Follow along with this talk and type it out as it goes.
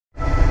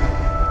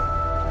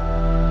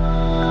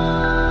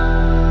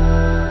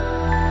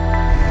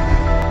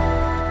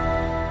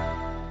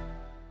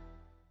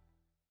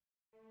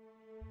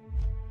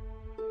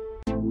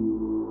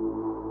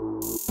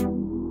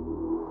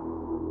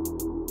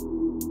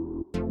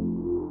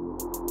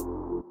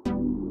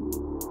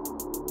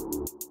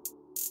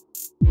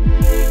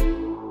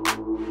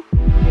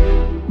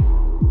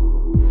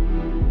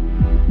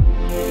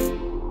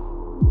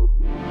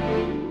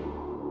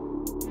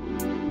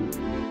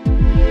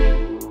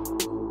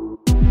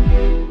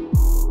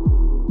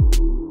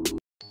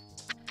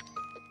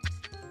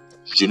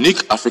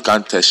Unique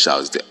African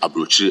textiles the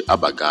abrochire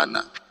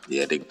abagana.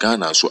 Yeah, the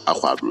Ghana so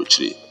aqua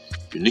abrochire.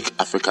 Unique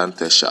African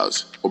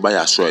textiles.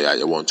 Obaya soya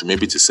you want to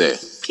maybe to say.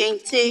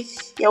 Kente,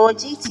 yawo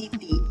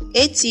GTP,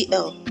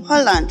 ATL,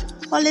 Holland,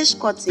 Polish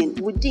cotton,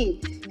 Woodin,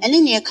 and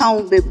in your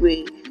account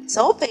bebre.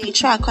 So open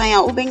track on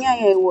your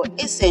Ubenya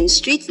SN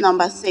Street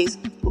number 6.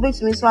 Ube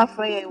to Miss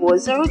Wafrey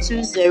was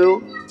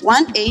 020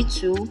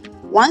 182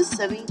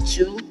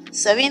 172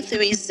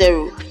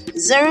 730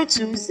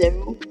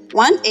 020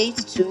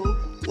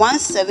 182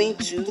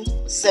 172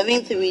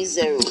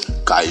 730.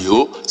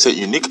 Kayo say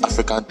Unique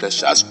African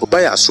textiles.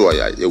 Obaya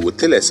soya you will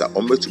tell us a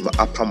to my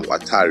apam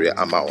wataria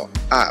amao.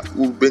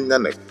 Ubenya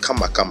ne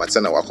kama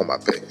tena wakoma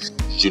pe.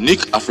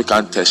 Unique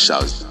African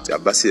textiles. The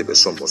abasi ebe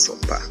sombo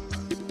sompa.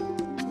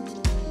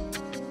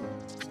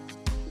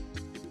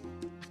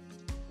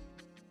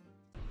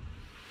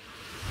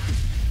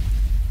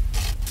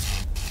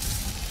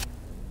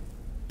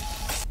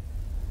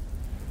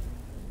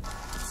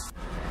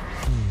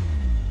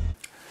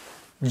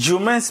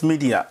 Jumens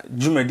Media,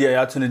 Jumedia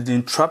Yatuni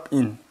didn't trap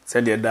in,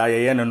 said the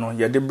Diana no,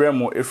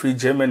 Yadibremo, every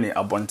Germany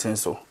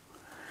abontenso.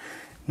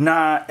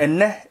 Na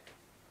ene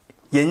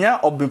yenya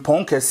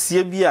obiponke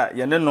siebia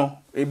yaneno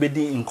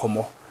ebedi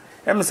inkomo.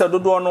 Emisa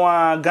dodo no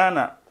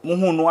Ghana,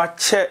 muhu no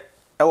ache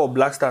ewo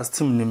Black Stars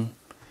team nim.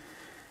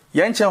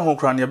 Yenchen ho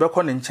kran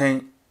yebekọ ne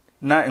nchen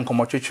na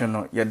inkomo twetwe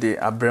no yede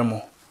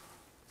abremo.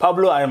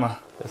 Pablo Aimar.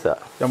 Yes, sir.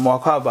 The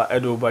Mwakaba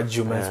Edo by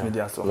Jumens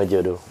Media. So,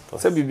 Mejodo.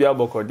 Say Bibia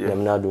Boko, dear.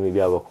 I'm not doing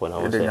Bibia Boko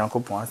now. The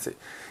Yanko Ponce.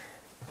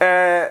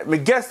 Me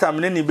guess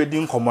I'm any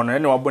bedin common,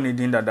 and no abonny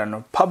din that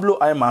no. Pablo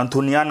Aimar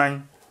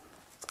Antoniana.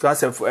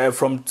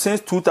 From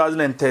since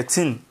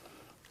 2013,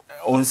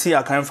 on see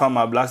I came from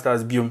my Black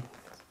Stars Bium.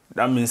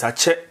 That means I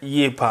check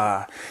ye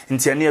pa.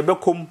 Into near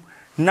Becum.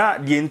 Na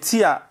the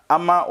entire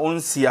ama on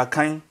see a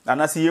kind,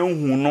 and as young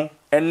who know,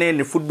 and then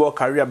the football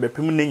career be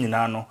permanent in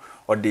ano.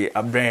 Or the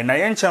brain. Na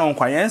yencha on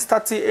kwa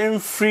start in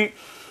free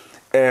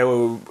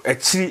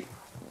actually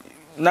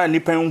na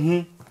nipa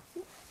hu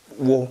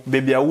wo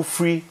baby a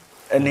free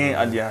any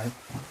adia.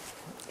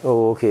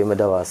 Oh, okay,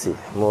 madawasi.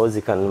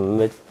 Mozi kan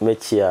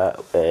mechia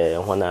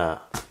hona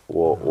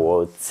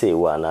wo say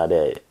wa na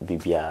de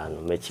bibia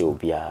no mechi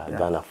obia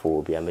Ghana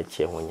fo obia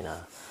mechi ho nyina.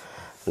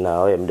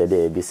 Na o yem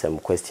de be some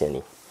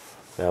questioning.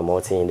 Na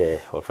mo tin de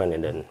o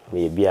friend den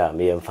me bia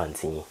me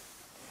mfantin.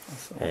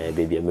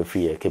 Baby me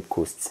free Cape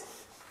Coast.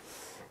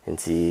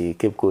 Nti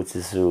Cape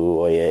Coast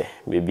so oye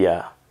baby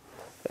a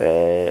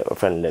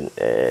friend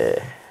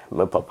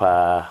my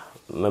papa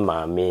my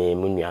mama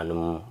mu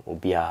nuanum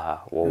obi a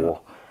wo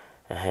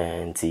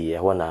nti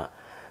ehona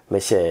me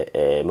she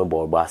me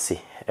ball base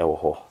ewo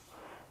ho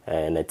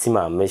na team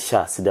a me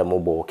sha sida mo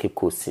ball Cape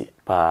Coast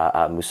pa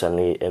a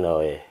musane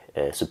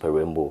Super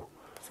Rainbow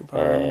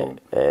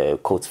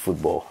coach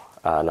football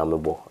na me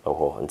ball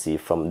ewo nti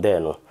from there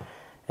no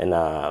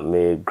na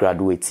me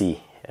graduate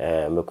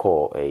me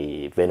call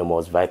a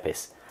Venomous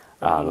Vipers.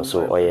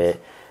 So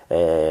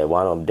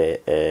one of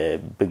the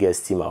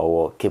biggest team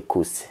our Cape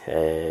Coast.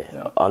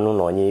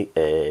 Anu only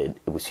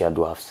Busia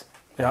Dwarfs.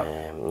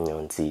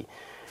 Nti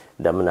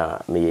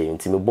damna me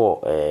nti me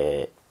ball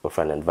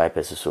friend and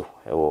Vipers so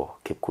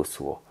Cape Coast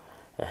wo.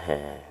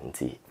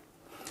 Nti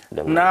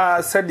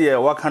na said ye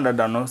wakanda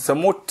da no se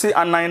moti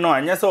anan no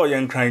anya se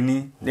oye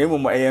nkrani na emu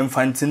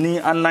mfantini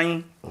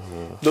anan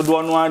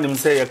dodo no anim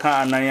se ye ka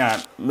anan a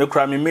me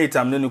kra me mate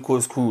am ne ko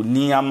school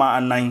ni ama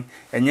anan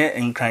enye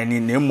nkrani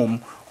na emu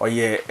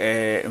oye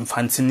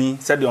mfantini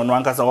said ono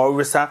ankasa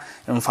orisa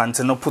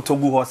mfantino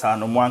putogu ho sa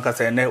no mo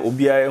ankasa ne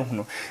obia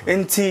ehunu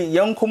enti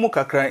yankomu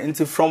kakra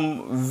enti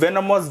from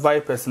Venomous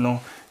Vipers no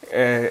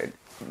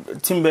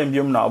team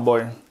bembium na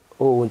boy.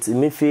 Oh, nti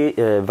me fi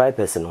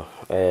Vipers no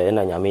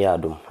na nyame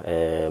adom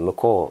me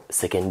call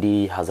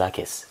secondary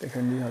Hazakes.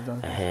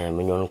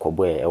 Me nyon ko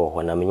boy e wo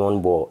ho na me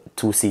nyon bo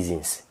 2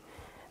 seasons.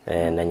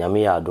 Na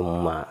nyame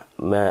adom ma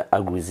me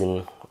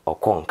agruzin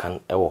okonkan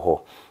e wo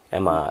ho e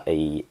ma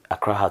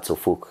Accra Hearts of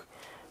Folk.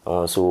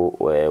 So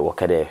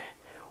wakade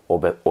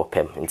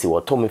opem nti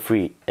woto me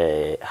free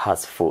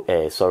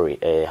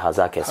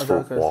Hazakes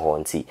folk wo ho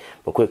nti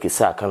me ko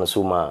ekisa kan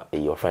so ma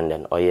your friend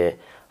and oye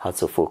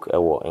Hearts of Folk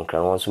ewo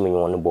nkran won so me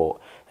nyon bo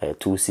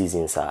 2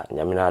 seasons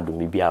nyame na adom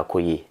bibia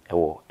akoye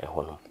ewo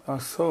eho no.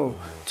 So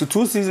to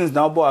 2 seasons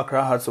now bo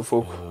Accra Hearts of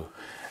Folk.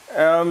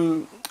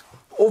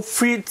 O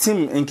free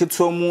team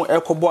enketo mu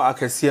ekobo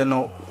akese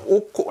no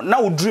na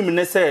o dream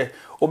ne say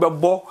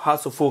obebo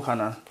Hearts of Folk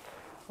ana.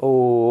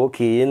 Oh,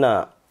 okay,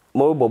 na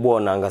mo bobo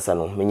na ngasa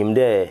no menyim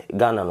de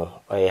Ghana no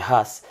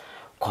has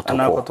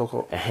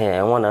Kotoko.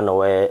 One na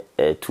we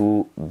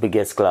 2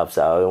 biggest clubs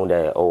are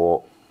there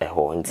or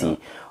eho nti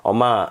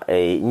oma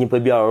nyipa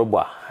bia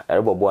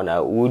robo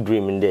na we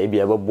dream de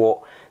bia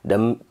bebo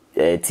them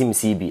team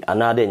CB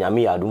another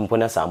nyame adum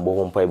pona sambo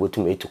ho mpa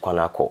ebotum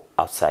etukwana ko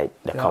outside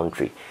the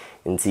country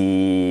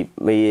nti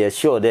me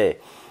sure there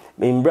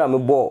me mbra me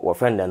bo wo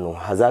friend no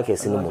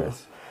Hazakes no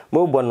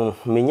mo bo no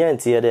me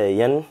nyantie de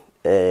yen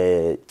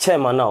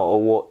chairman na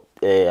owo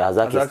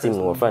Hazakes team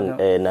no friend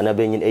Nana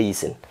Benyin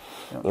Eyisen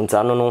nti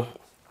ano no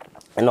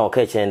na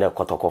okay chain the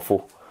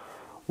kotokofo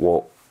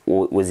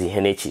was the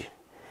henechi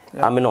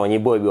I mean on your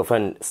boy your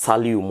friend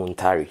Saliu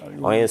Muntari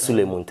on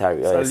Sule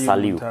Muntari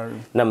Saliu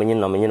na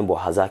menye bo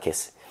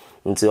Hazakes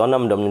nti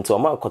onam dom nti o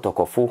ma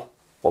kotokofo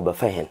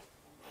obefehen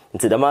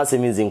nti da ma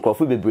asemi zin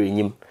krofo bebre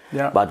nyim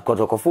but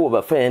kotokofo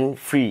obefehen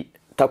free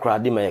takra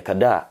de me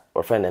kada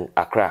or friend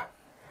Accra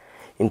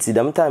nti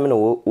dam time na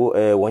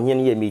wonye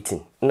ne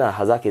meeting na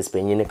Hazakes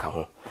penyin ne ka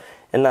ho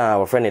na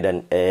our friend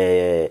then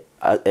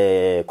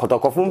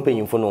kotokofo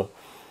mpenyimfo no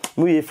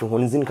mu ye fi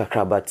honzin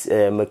kakra but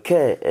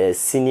make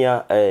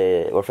senior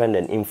our friend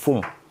then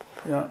inform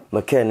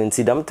make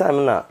nti dam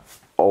time na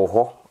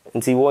oho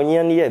nti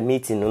wonye ne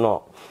meeting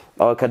no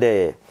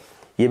okade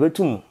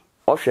yebetum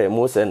ohwe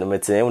mo se no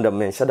meten unda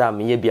men shada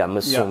me ye bia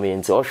meso me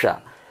nti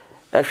ohwa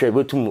ehwe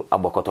betum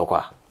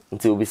abokotokwa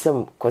nti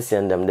obisem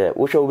question dem there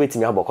wo hwe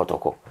obetimi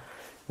abokotoko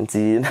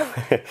nti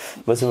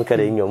meso me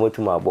kade nyo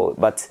motum abo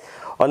but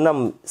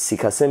onam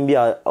sikasem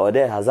bia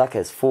ode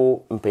Hazakes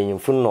fo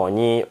mpenyimfo no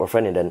onye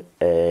ofrene den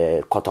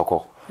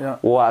kotoko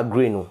wo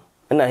agree no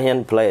na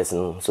hen players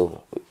no so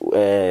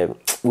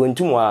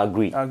wentum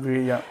agree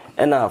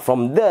and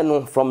from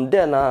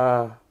there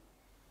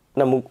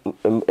na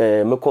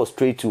me call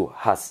straight to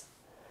Has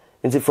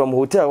nti from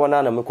hotel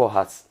wana na me call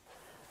Has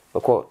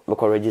me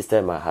call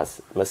register my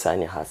Has me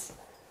sign Has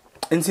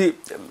nti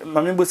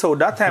mami bo say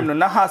that time no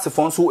na Has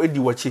fon so edi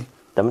wachi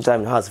that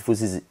time Has fo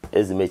is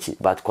mechi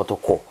but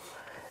kotoko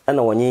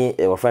ana wonye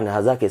our friend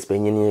Hazakes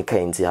penyin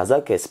kan nti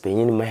Hazakes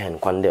penyin mehen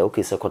kwande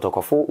okay se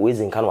kotokofo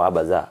wezin kan wa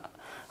abaza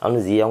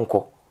anu zi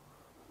yanko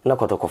na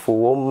kotokofo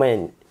wo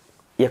men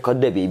ye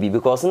kodde baby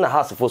because na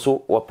Has fo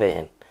so wo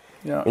pen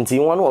nti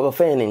won wo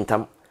fen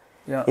ntam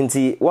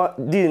nti what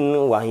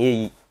didn't one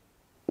year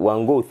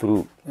one go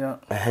through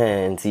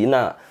nti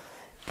na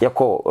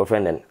yako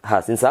offended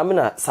Has nti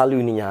amina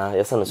Saliu ni nya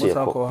yesa so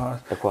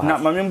yako na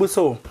mamembu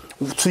so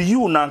to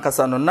you na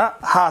nkasa no na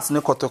Has ne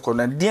kotoko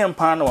na diem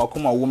pa na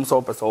wakoma wom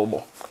so pesa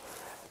obo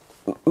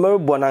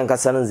merbo na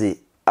nkasa nzi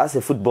as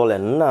a footballer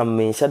na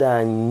me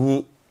shada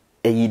nyi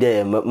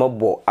eyide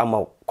mabo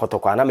ama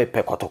kotoko na me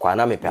pe kotoko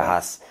na me pe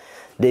Has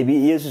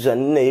debi yesu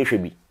na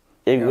yehwebi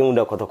ewu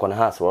da kotoko na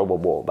Has wo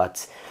bobo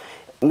but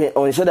me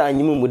on shoda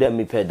anyimu mu dem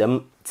me pe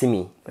dem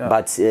timi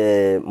but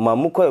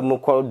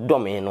mamuko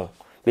dome no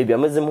baby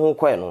amazem ho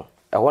koe no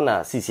eho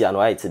na sisi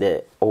ano ai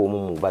tede o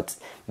mu but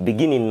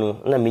beginning no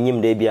na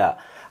menyim da bia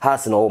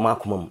Has na o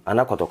makomam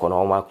anakotoko na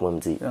o makomam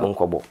ti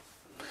nkobo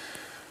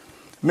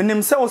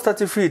menim se o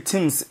start free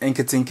teams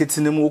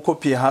enketinketi ne mu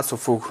copy Has of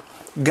folk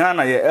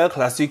Ghana ye El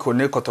Clasico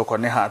ne kotoko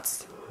ne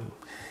Hearts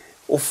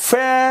o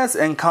first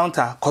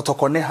encounter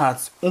kotoko ne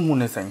Hearts unhu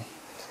ne sen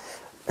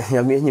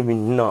ya me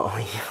no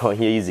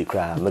easy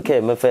cry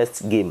my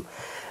first game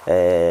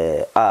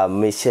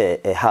me share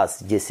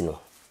Has Jesse no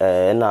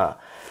na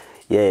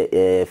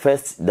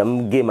first the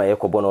game I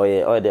yakobo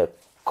no the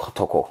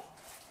kotoko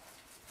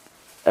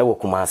wo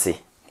Kumasi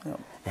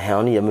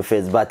only me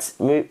first but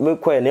me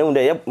kwa na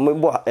unde me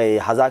bo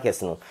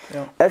Hazakes no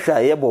ehwa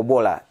ye bo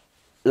ball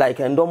like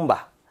Ndomba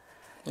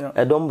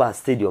Ndomba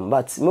stadium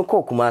but me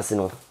kwa Kumasi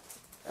no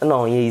na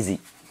onye easy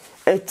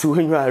etu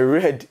enwa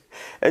red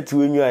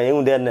etu enwa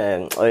enwude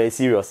na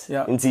serious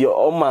nti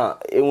oma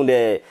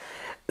enwude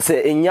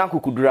se enya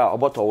kukudura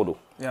oboto wodo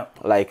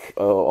like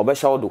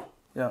obesha wodo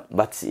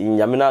but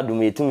nyamina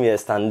dum etum ye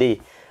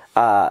stande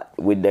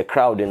with the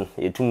crowd and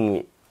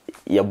etum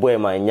ye boy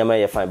man nyama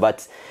ye fine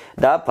but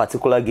that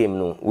particular game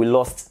no we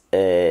lost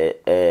 3-1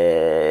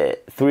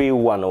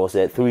 or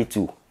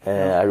 3-2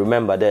 I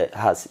remember that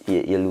Has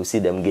you lose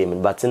them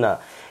game but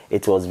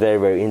it was very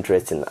very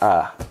interesting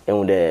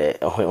enwude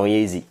on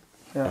easy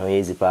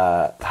easy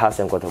pa Has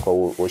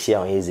enkotoko o share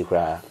on easy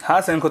kra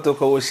Has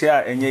enkotoko o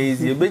share enye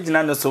easy e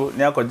begina no so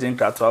ne akogin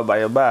krato aba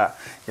ye ba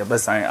ye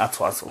besan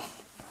ato aso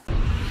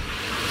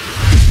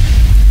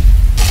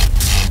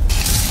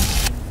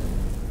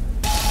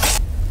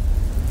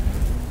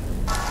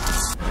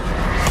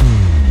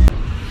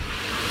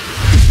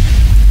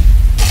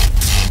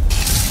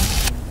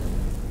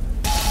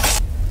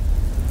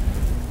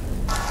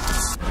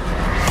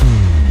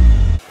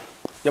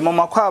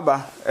Mama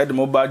Kwaba at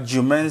mobile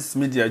Jumens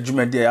Media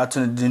Jumedia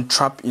Aton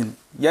trap in.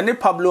 Yane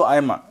Pablo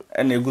Aimar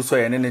and Eguso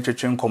and any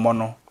churchin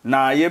comono.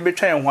 Na ye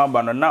betray one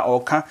banner na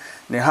oka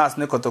ne Has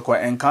ne kotoko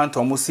encounter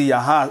musi ya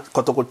ha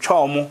kotoko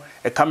chomo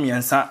e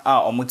kamiansa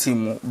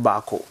omutimu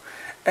bako.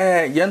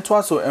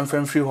 Yentwaso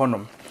enfree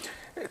honum.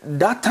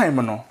 That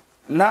time no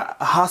na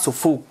Has of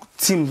folk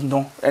team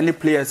no any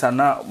players are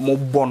na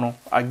mobono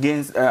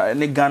against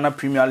any Ghana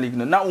Premier League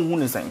no na unhu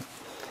ne saying.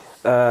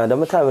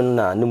 The time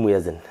na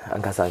numuyezin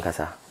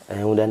ankasa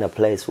and na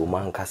players wo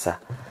mankasa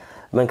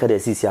menka de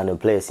sisi an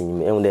players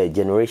in the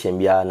generation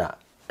bia na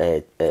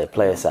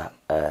players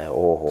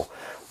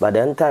but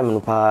then time no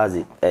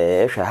paazi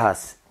ehwe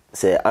Has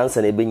say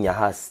answer na benya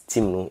Has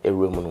team no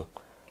ewrem no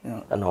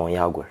na on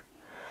yagor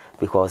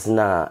because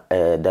na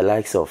the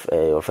likes of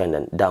your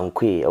friend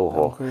Dankwe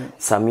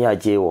Samia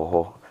J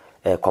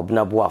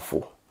Kobna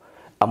Boafo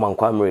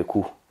Amankwa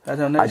Mreku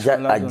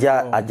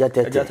Aja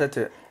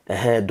Tete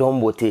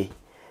Dombote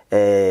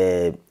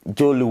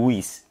Joe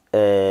Louis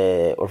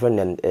or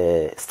friend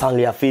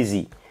Stanley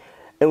Afezi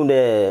and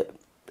the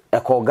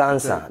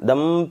Gansa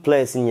them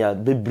players in ya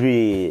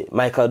Bebre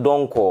Michael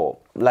Donko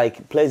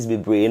like players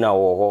Bebre in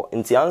our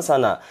in the answer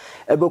na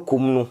ebe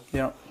kumnu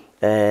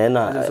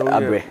na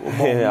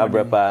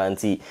abre pa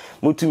anti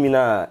mutumi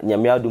na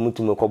nyame adu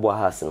mutumi kobo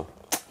has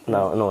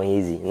no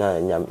easy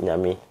na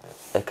nyame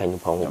eka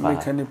nipa ho pa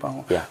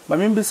yeah but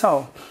me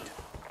bisa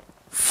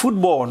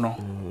football no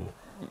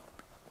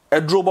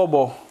edro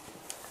bobo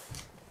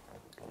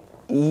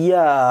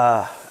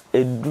yeah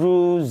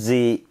edru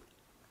ze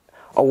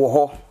owo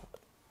ho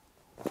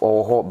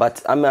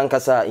but I'm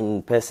ankasa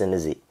in person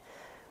is it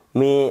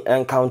me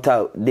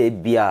encounter de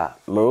bia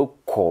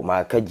Morocco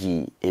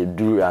makaji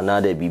edru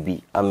another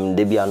bibi am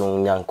de bia no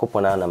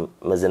nyankopona na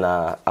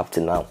mazina up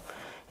to now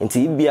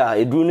nti bia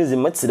edru ni ze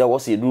matida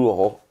was edru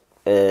ho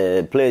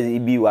players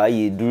ibi wa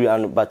edru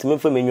and but me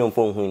fa menyon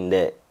fo hu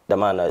inde the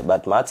man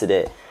but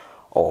matide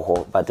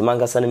ho but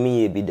mankasa na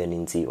me bi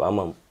dan nti wa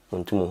mam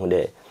ntum hu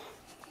de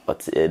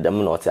but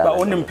dem no tia but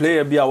onim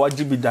player bia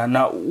wajibi dan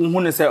na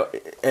hu ne se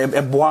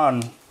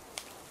eboan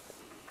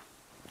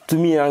to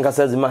me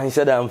ankasa zima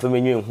hinshada am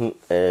famenyu hu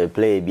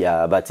play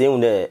bia but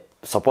the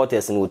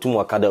supporters no tum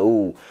wakada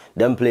oh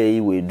them play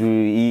we do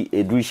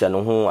edrisha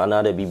no hu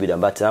another bibi da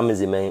but am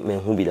ze men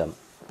hu bidam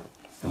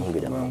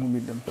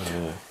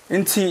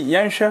inti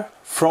yansha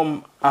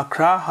from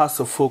Accra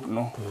House of Folk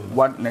no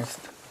what next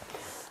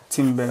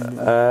team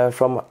band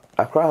from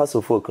Accra House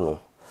of Folk no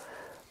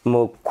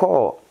mo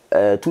call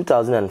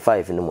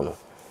 2005 no mo no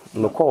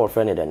mo call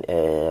friend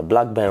then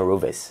Blackburn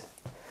Rovers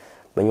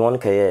when you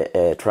want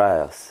to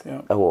trials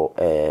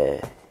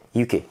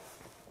UK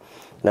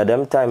na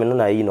them time no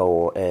na you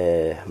know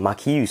Mark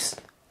Hughes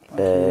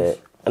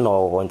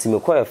no want me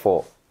call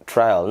for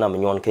trial na me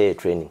want to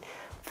training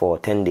for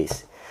 10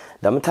 days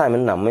them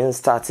time na me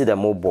started the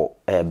mobile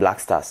Black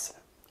Stars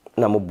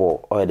na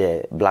mobile or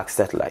the Black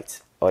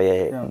Satellites or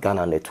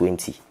Ghana under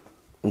 20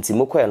 nti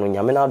mo call no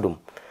nyame na adom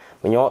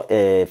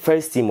me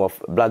first team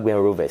of Blackburn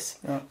Rovers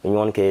me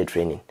want to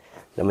training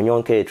na me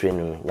want to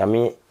training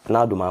nyame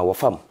na adom a wo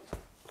fam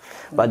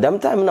but them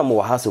time na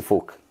mo House of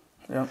Folk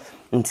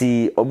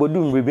nti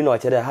obodum rebi na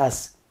ochere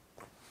has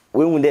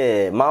we hu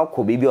de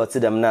malko bibi ote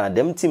dem na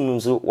dem team no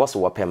so was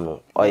wapem no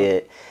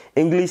oye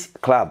English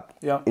club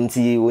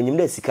nti wonyim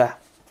de sika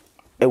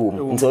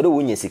ewom nti ode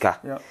wonye sika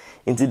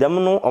nti dem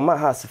no o ma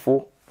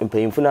hasefo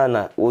mpanyimfo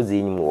na ozi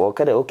enyim o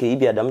kada okay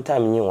ibi adam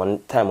time nyi one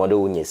time ode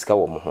wonye sika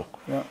wo mo ho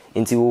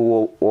nti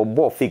wo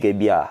bo figure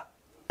bia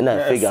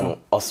na figure no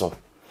oso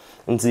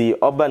nti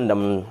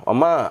obandam o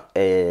ma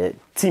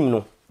team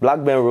no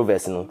Blackburn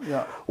Rovers no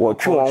wo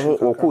twe won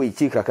wo ko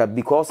echi kaka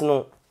because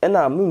no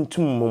na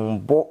mentum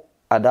mbo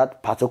at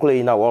that particular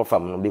in our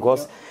farm no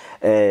because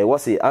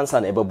what's the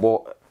answer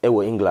ebebo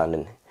ewo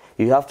England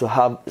you have to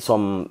have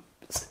some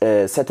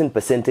certain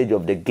percentage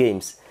of the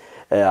games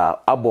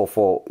above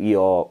for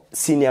your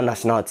senior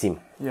national team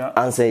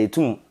and say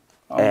tum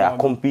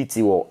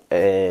compete wo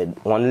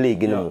one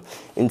league no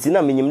nti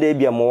na menyim de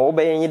bia mo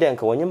obeyenye de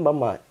nka wonyemba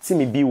ma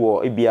team bi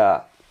wo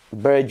bia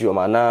Belgium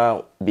na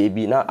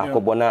baby na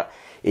akobo na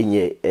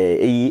enye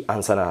eyi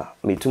ansana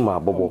metuma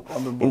bobo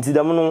nti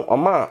dam no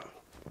oma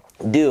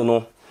deal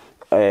no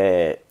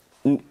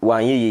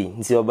 1 year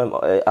nti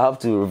I have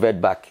to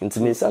revert back nti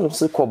me san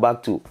so call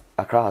back to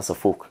Accra House of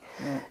Folk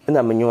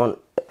na menyon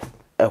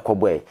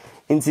ekoboy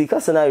nti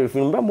kasa na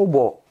refin bra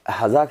mobo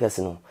Hazakes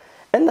no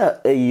na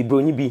eyi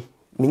broni bi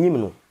menyim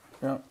no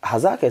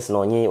Hazakes no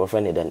onye wo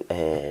friend den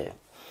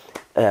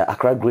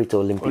Accra Great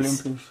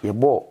Olympics ye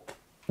ball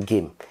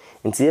game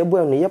nti ye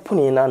boy no ye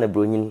poni na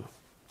broni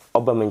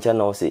oba mencha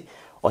na o say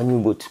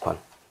onye boat kwan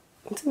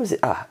nti me say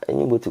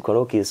onye boat kwan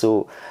okay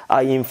so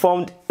I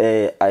informed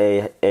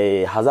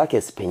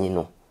Hazakes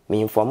penyino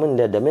me inform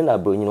nde de me na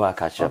bronyino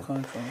akacha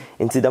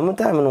nti dem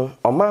time no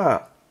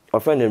oma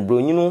ofriend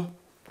bronyino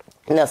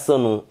na so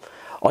no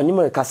onye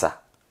me kasa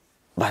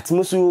but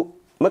musu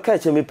meka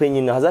che me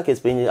penyino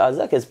Hazakes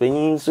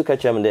penyino su ka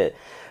chem de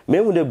me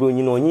hu de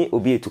bronyino onye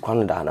obi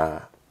etukwan da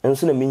na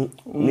nso na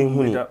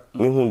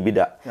me hu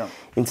bida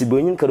nti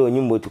bronyino kada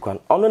onye boat kwan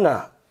ono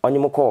na onye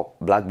mko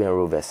Blackburn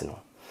Rovers no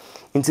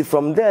nti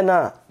from there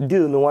na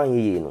deal no 1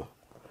 year no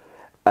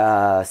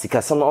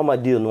sikasa no oma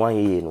deal no 1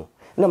 year no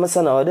na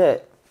masana ode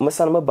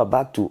masana ba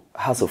back to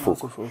House of Folk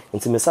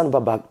nti masana ba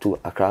back to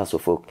Accra House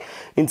of Folk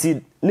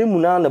nti nemu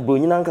na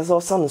bronyina nkasa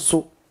osan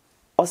so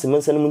ose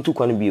masana muntu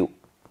kwan bio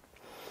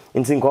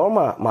nti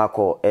nkoma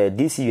mako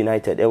DC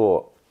United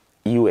ewo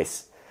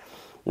US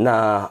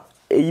na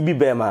eyibi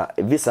be ma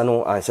visa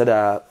no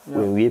anshada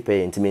when we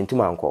pay nti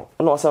mentum anko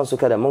na osan so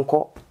kada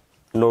menko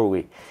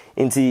Norway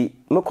nti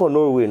meko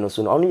Norway no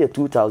so only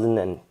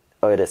 2007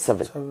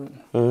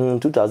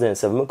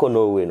 2007 meko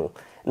Norway no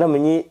na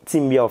menyi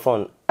team bia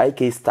from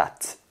IK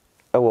Start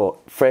ewo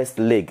first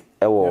league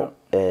ewo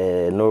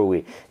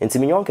Norway nti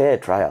menyon ka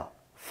trial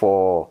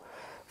for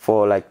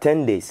like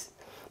 10 days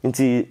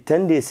nti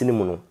 10 days ni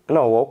mu no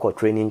na wo ko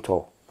training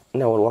tour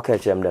na wo ka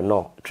chem da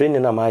no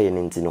training na ma ye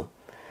nti no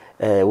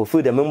we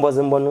feel the members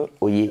in bono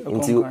oye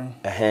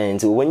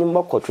into when you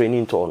mock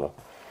training tour no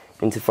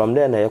into from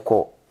there na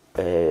call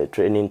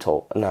training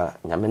tour na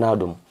nyamena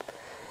dom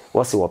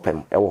what's your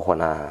pem e wo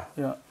na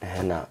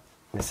na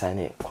me sign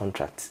a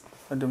contract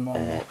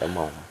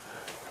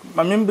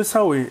ma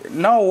membisa we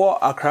now wo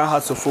Accra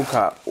House of Folk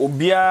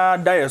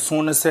obia da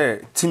yeso no say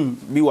team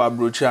bi wa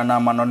brochi ana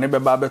ma no ne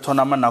beba beto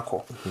na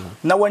manako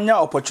na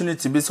wanya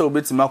opportunity bi say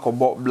obetima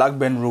akọ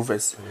Blackburn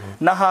Rovers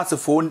na House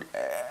of Folk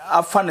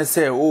afane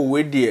say oh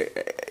we dey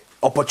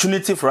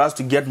opportunity for us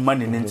to get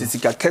money into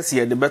sika kese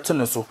ye de beto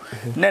ne so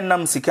na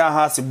nam sika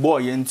House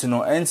boy enti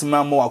no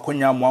entima mo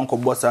akonya mo anko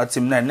boss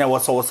team na wo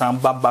so san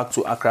back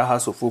to Accra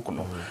House of Folk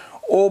no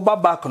o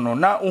back no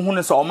na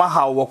uhunu say o ma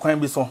ha wo kwan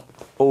bi so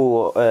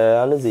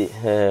anazi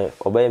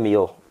obey me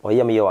yo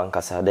oye me yo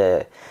ankasa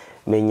de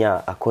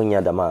menya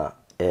akonya dama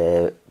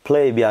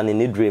play bia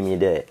ne dream yi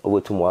de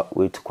obetum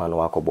wetu kwan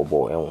wa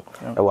kobobo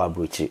e wa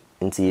brochi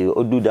nti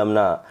odu dam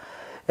na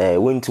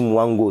wentum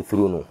wan go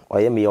through no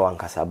oye me yo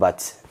ankasa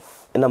but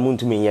na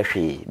muntu me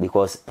yehwe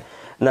because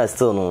na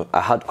still no I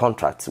had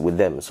contracts with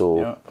them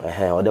so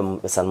odem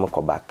san mo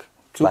go back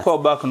to call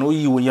back no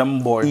you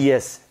young boy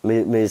yes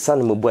me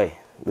san mo boy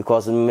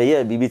because me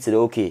yeah bibi today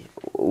okay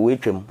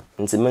wetwem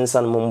nti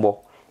mensan mombo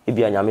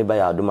ebia nyame ba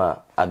ya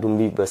adum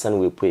bi besan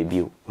we po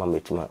ebio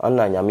mametuma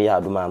ona nyame ya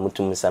adum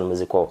mutum san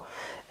muziko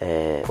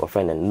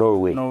offend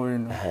Norway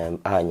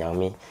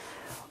nyame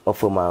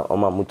ofoma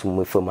oma mutum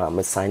me fama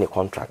me sign a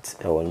contract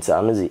nti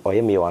anozi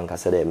oye me wan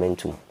kasa de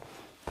mentum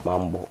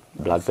mambo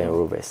Blackburn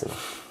Rovers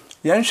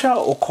yansha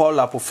o call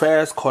up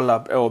first call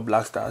up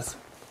Black Stars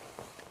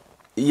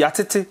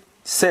yatete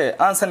say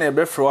answer na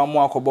be fro amu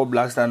akobo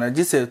Black Stars na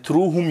just say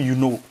through whom you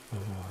know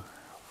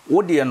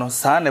what do you know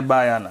sana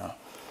bayana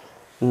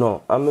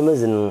no I'm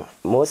amazing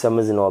most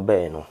amazing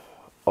obey no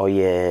oh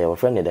yeah our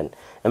friend then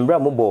embra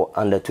mobo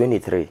under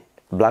 23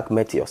 Black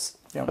Meteors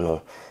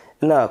no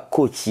na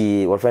coach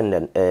our friend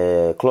then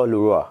Claude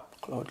Leroy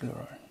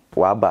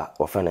waba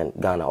our friend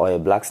Ghana or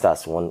Black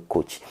Stars one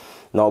coach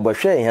now but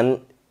share hen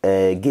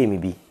game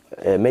bi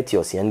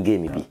Meteors hen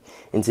game bi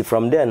into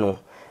from there no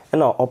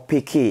na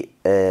opeke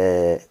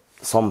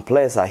some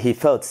players he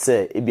felt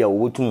say ebia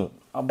wotum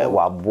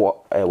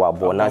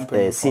wabo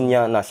na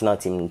senior national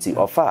team nti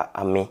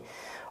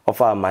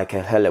offer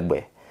Michael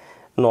Hellegbe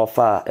no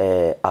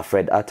offer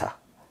Alfred Atta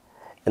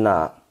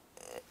na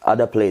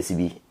other players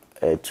be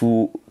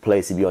two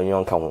players be on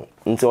yon kan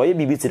nti oye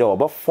bibi tire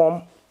oba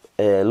form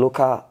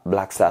local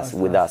Black Stars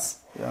with us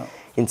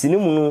nti ni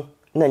mu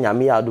na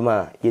nyame ya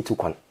aduma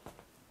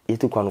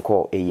yetukwan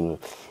ko eyin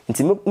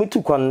nti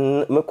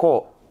metukwan me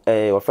ko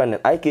your friend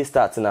IK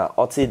start na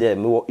oti there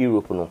me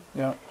Europe no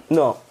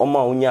no oma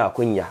unya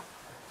akonya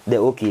they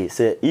okay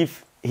say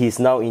if he's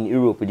now in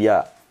Europe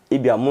dia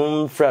ibia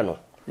mon friend no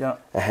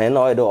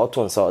na I do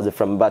oton so the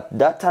from but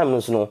that time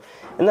no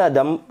na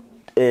dam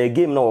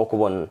game na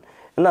wokobon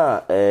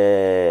na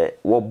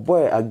wo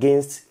boy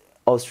against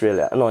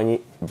Australia na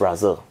only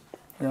Brazil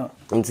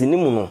nti ni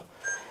mu no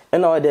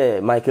na the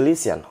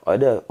Michaelisian or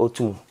the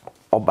otum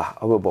oba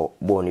obebo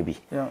boni bi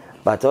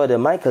but the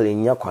Michael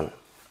nyakwan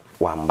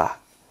wamba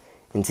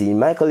nti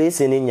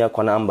Michaelisian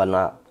nyakwan amba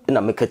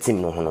na make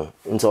team no hono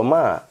nti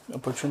ma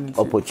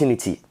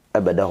opportunity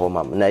abeda ho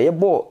mam na ye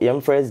bo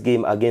yam first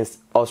game against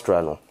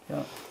Australia no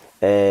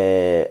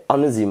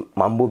Anuzi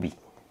Mambobi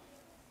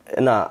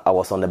na I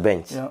was on the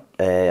bench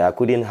I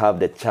couldn't have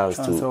the chance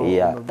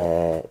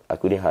I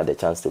couldn't have the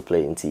chance to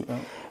play nti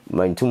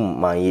mantum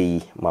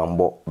manyi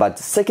mambo but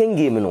second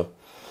game no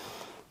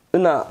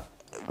na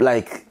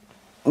like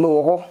me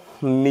wo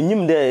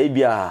menyim there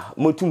ebia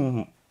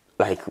motum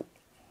like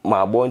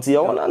my boy nti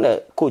ya one na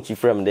coach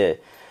from there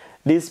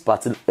this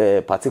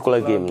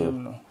particular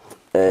game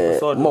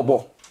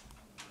Mobo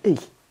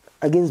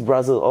against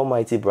Brazil,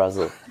 almighty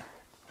Brazil.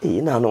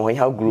 Na no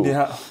how group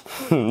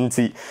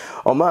nti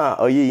oma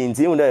oyi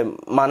nti mu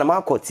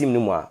manama ko team no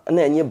mu a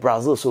na enye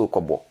Brazil so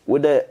kobo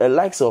with the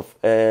likes of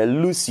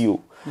Lucio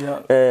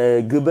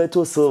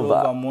Gilberto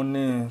Silva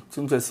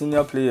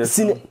senior players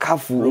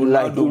Cafu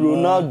like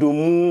Ronaldo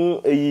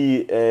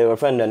mu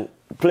friend and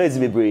players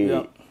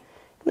bebre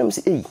na me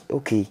say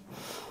okay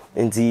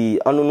nti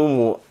anono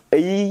mu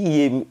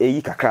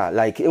eyi kakra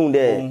like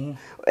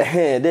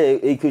there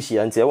ekushi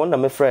anti I wonder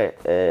me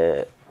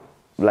frɛ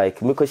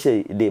like me ko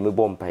she dey me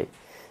bompai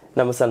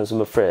na me sanu so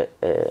me frɛ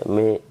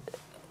me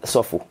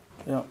sofo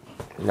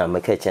na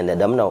me ka chende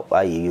dam na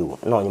ayeyu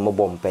na onye me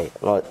bompai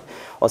na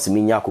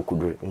osimi nya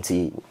akokudure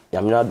nti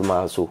nyamena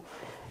aduma so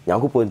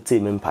nyankopɔ nte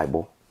me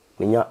mpaibo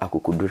me nya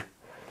akokudure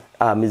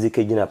a music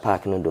gina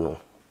park no do no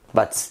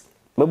but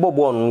me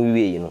bobo no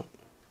wie yi no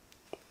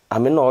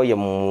ame na oyɛ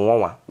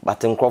mwanwa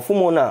but nkrofo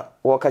mu na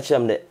wo ka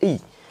kyerem de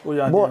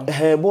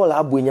ball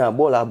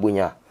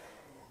abunya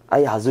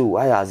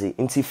ayazi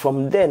nti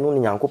from there no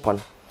nyankopon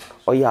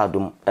oyɛ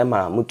adom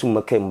ema mutum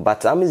makam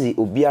but amizi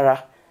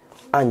obiara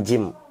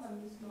anjim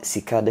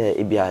sika de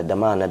ebia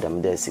dama na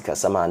dam de sika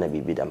sama na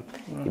bibidam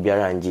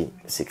obiara anji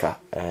sika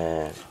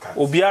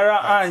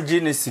obiara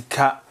anji ne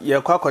sika ye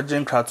kwakɔgye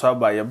nkrato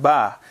aba ye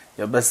ba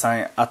ye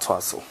besan ato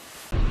aso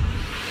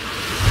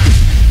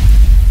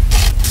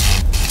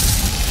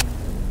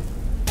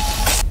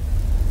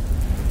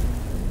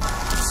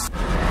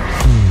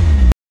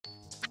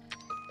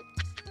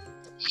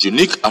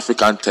Unique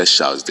African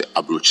Textiles the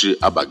abrochire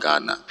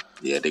abagana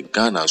near the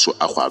Ghana so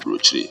aqua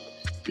abrochire.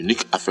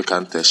 Unique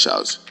African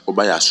Textiles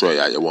obaya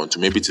soya you want to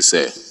maybe to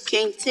say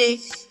Kente,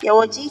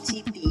 yawo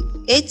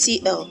GTP,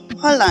 ATL,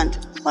 Holland,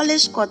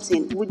 Polish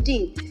cotton,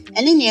 Woodin,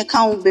 and in your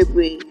account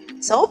bebre.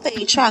 So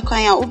open track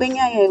on your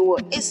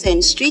Ubenya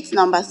SN Street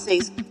number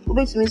 6.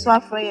 Ube to Miss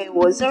Wafrey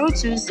was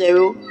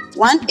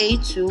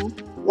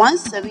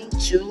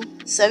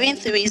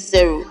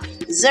 020-182-172-730.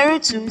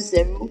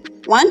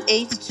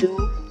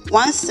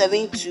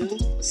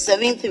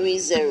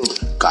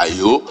 020-182-172-730.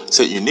 Kayo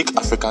say Unique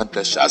African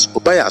Textiles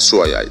obaya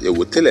soya you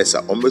will tell us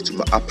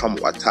ombetuma apam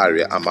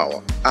watare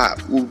amawa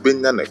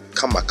ubenya na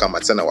kama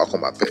tena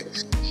wakoma pe.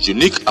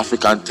 Unique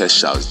African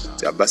Textiles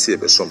the abasi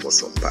ebe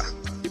sompa.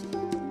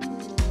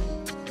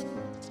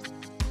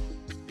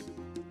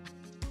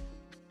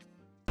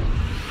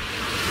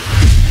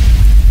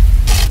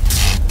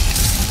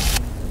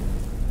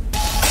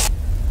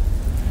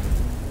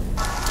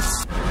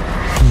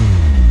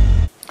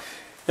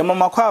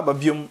 Mama kwa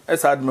babium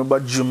esa admeba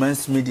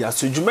Jumens Media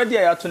so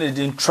Jumedia ya to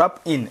ne trap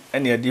in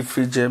and ya di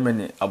free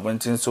Germany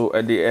abontin so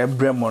e de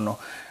ebremo no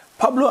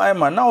Pablo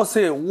Aimar now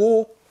say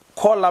wo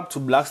call up to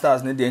Black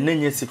Stars ne de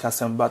nenye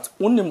sikasem but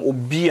unim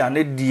obi a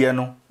ne de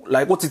no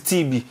like what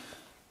TB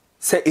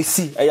say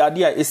esi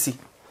ayade a esi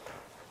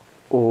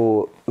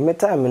o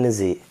meta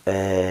meneze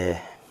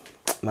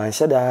man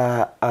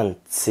shada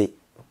anti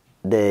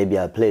there be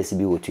a place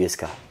be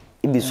wotueska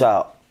ibi so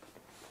a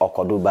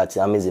okodo but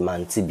ameze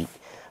man tibi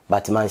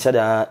but man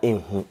shada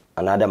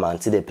another man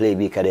to the play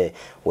be kade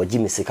wo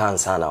Jimmy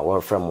Sikansana war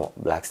from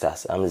Black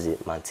Stars amze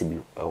man tibi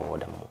or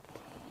them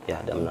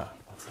yeah them na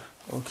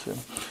okay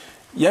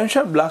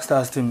yansha Black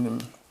Stars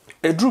team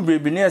edru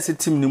baby na ase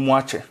team ni mu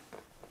ache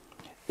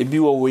ebi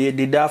wo ye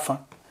dedafa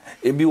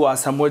ebi wo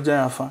asamojan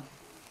afa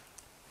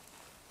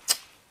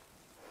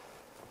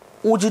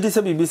ujidi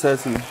se bibi sa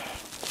si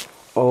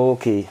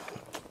okay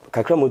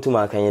kakra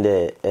motuma kan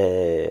ye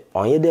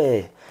onye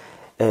de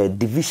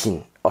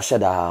division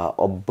oshada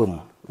obum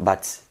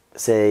but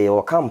say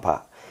your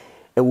camper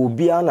e will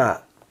be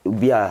ana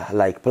bia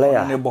like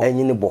player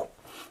enyi ne bo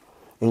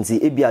nti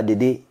ebia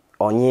dede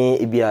onye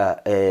ebia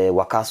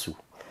wakasu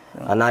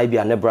ana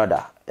ebia ne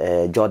brother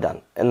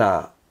Jordan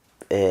na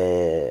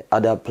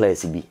other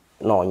players bi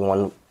na onye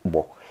one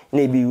bo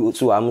na ebi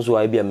so am so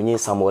ebia menye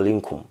Samuel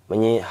Nkum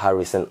menye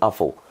Harrison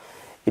Afo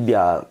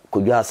ebia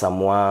kodwa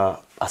Samoa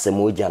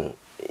Asemojan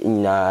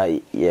na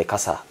ye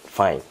kasa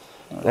fine.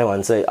 I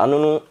want to say, I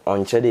don't know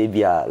on Chede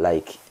bia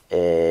like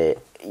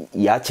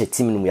ya che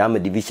team no ya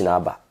division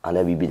aba and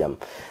I be them.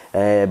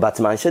 But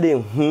man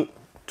Chede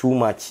too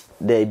much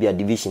there be a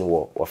division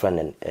war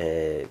friend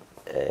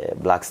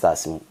Black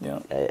Stars am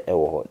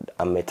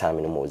time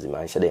in Moses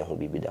man Chede who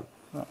be them.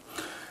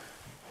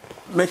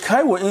 Me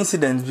kai wo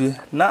incident bi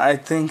na I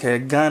think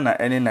Ghana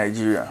and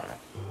Nigeria.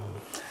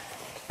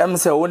 Em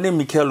say one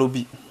Mikel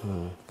Obi.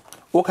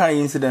 What kind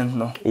of incident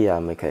no? Yeah,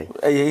 me kai.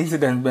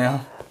 Incident be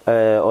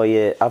or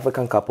yeah,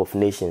 African Cup of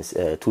Nations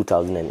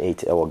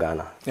 2008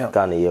 Ghana.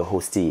 Ghana ye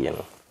hostie, you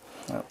know.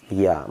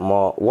 Yeah,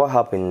 more what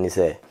happened is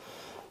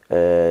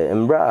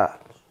Mbra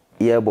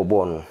ye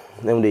bobon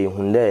them they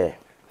hunde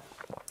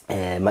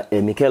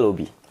Mikel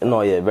Obi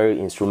no yeah very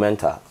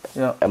instrumental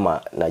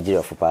Emma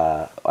Nigeria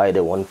for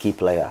either one key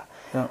player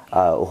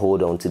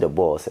hold on to the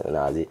balls and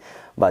as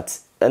but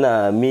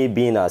me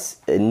being as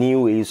a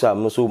new issue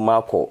musu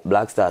Marco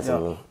Black Stars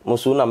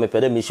musu na me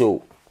pede me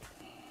show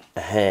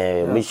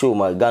me show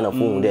my Ghana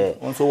phone there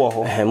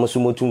musu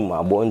motum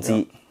ma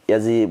bonti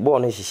yazi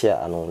born hihye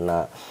ano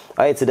na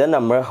I to den na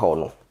mreho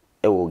no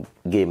e wo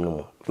game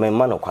no me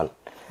ma no kwan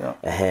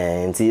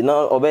nti na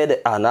obede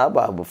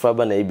anaba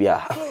bufraba na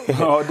bia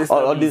all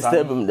this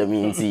time the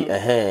means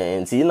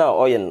nti na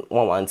oyen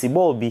one nti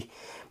ball bi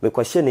me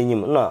question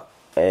enyim na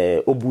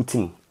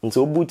obutim nti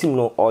obutim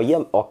no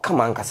oyem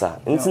okama nkasa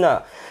nti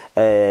na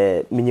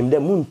minyim de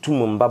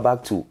muntum mba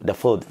back to the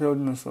field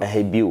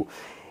bio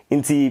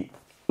nti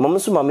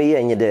mamso mama ye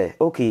enye de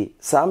okay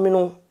saami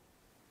no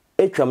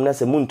etwam na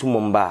se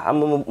muntum mba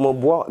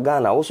ambo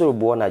Ghana wo so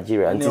bo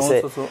Nigeria nti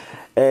se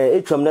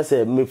etwam na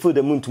se me fu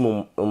de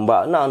muntum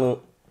mba na no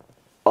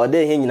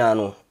ode he nyina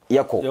no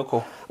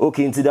yeko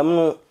okay nti dam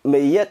no me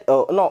yet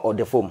no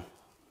ode form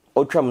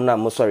otwam na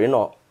mo sorry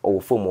no o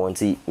form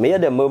nti me ye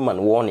de man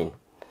warning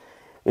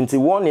nti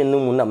warning no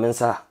mu na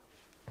mensa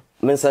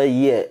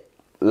ye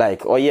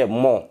like yeah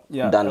more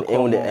than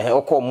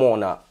oko more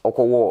na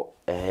oko wo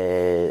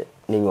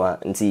niwa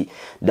nti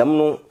dam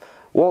no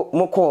wo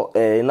moko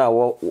na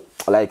wo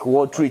like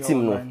wo treat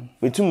him no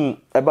metum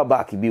eba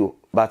back bio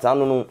but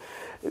anu no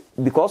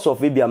because of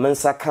maybe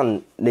amensa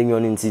kan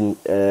nenyon nti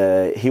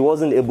he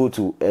wasn't able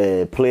to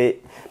play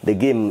the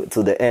game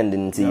to the end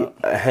nti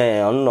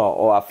no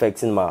or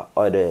affecting my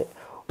or the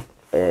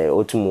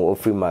otumu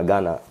ofri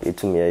magana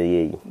etum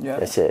ye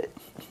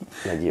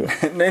Nigeria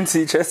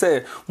Nancy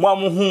chese mo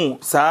amuhu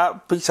sa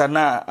picture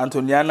na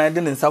Antoniana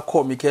de nsa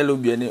call Mikel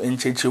Obi ne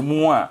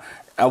nchechemu a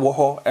awo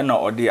ho na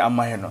ode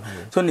amahe no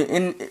so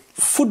in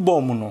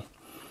football mu no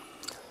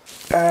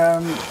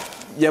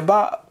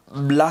yeba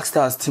Black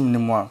Stars team ni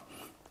mo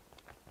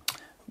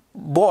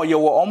boy ye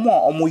wo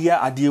omo ye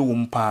ade wo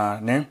mpa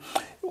ne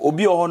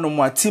obi o no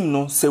mo team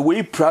no se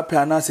we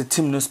prepare na se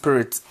team no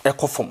spirit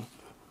ekofom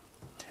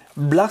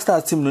Black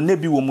Stars team no ne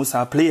bi wo mu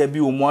sa player bi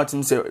wo mu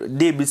team se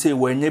dey bi say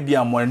we nya bi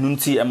amore no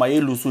nti e ma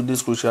ye lose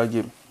this crucial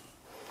game.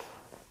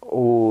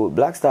 Oh,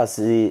 Black Stars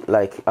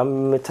like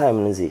am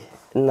time nzi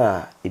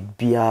na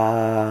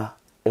bia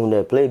in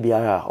the play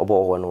bia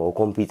obo ho no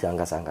compete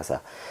angasa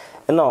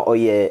na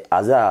oye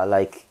aza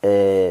like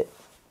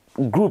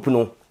group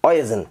no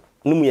oyezen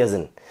num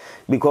yezen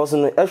because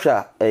no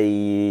extra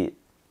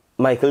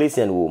Michael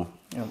Essien wo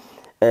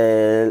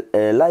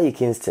Lai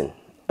Kingston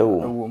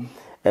wo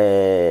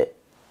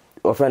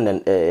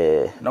friend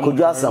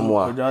Kujua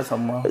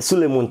Samoa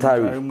Suleiman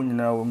Tari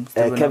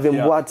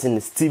Kevin Boateng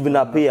Stephen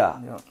Appiah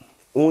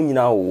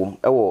unyina wo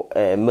ewo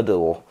middle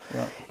wo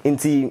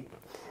nti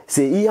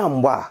se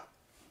iyamba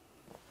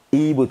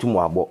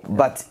ibotumu abo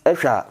but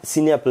extra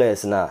senior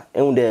players na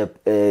the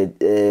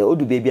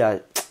odu baby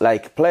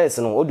like players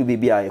no odu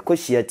baby ko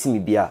share team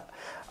bia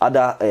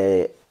other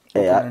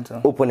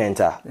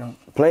opponent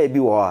player bi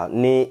wo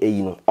ne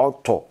eyi no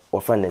auto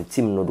of friend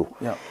team no do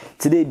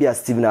today bia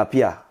Stephen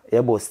Appiah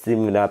yebo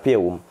Stephen Appiah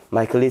wo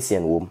Michael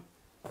Essien wo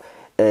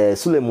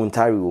Suleiman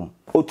Tari wo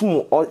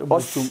otumu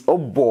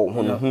obo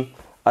hono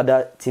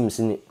other teams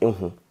in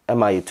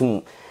am I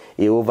to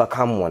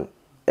overcome one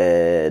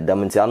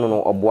damantiano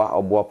no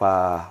oboa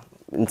pa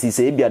nti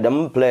se bia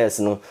dam players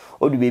no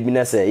odu baby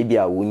na se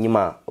bia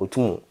wonyima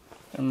otum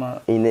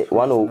in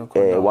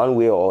one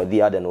way or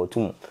the other no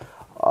otum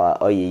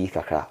oyi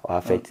kakra o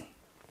affect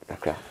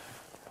kakra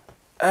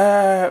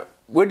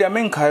we the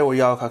main kai wo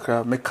ya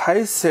kakra me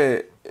kai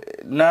se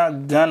na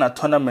Ghana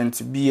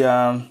tournament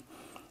bia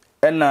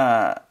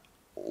na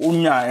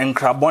unya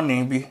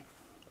enkrabone bi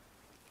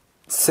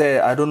say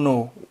I don't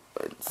know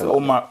so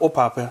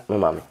papa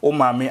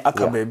mami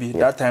aka baby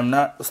that time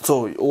na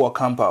still o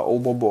camper o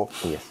bobo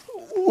yes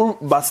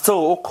but still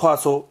o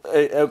kwaso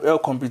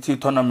compete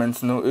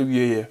tournament no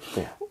ewie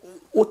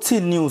o ti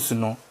news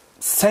no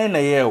say na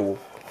ye wo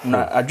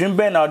na adwen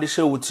ben na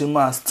audition with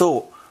him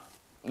still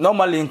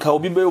normally nka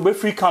obi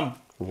free camp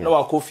no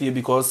wa coffee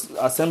because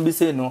assembly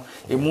say no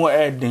e mo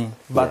adding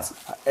but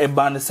e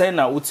ban say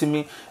na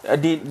utimi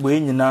edi we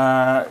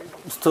nyina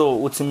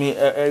still utimi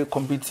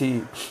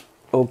compete.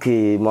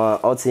 Okay, ma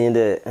outing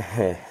the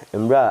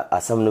mbra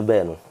asam no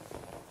be no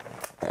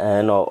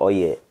no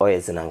oye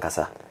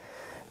zinankasa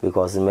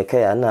because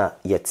mekaya na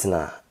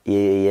yetina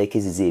ye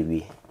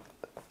kizizewi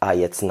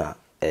yetina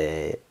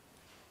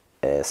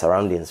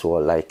surroundings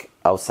were like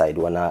outside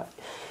wana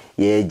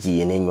ye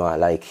gi enenwa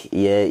like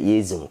ye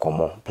is in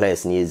common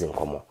players ni is in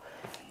common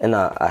and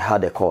I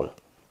had a call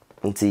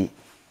nti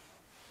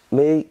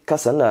me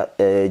kasa na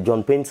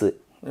John Paint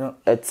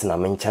etina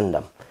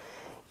menchandam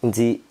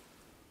nti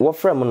what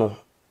from no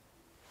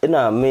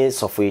ina me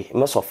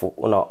sofo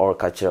una or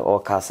catcher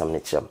or casam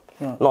nicham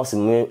no se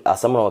me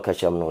asam or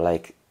catcher no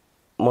like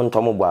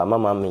montomo bua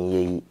mama me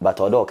ye but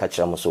odo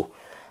catcher mo so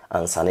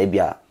ansa na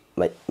bia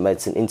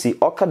medicine nti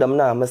okadam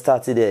na me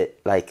started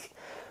like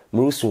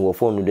murusu wo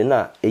phone no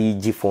na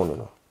eyi phone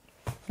no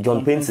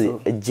John Paint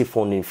eji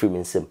phone in free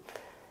nsem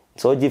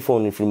so eji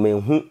phone in free me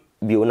hu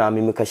bi ona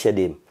me ka share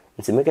dem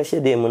nti me ka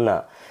share dem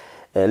na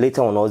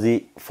later on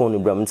ozi phone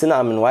bram nti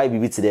na me why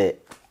bibi today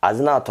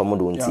azina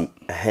atomodo nti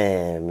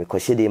me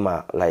kwahye dey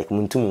ma like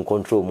muntum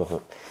control mo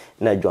ho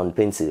na John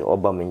Paint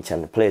oba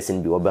menchan place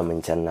in bi oba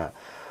menchan na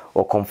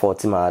o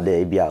comfort ma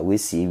da bia we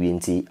si wi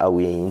nti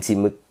awe nti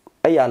me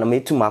eya na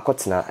metum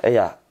akotena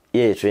eya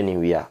ye training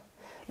wi a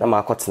na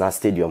makotena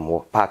stadium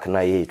wo park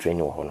na ye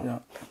training wo ho no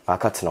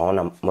akotena ho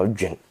na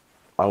modwen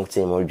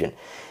angote modwen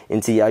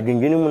nti ya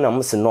dwendwenu mu na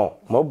mse no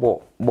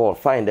mo ball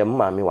find them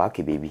ma me wa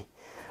ke baby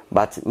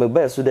but me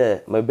be so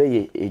there me be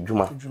ye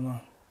ejuma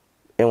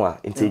enwa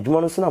nti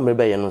ejuma no so na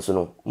mrebe ye no so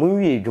no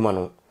munwie ejuma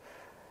no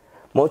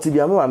mo ti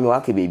bia mama me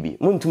wake baby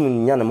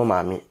muntum nya na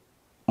mama me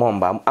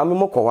momba ame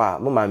mokwa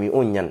mama me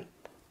onyan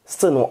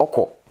still no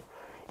okọ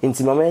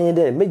nti mama yen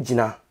de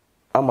megina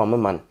ama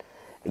mama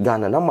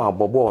Ghana na ma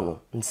bobo no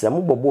nti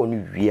am bobo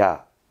no wi a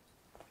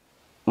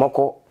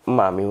moko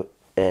mama me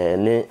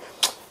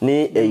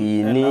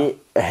ni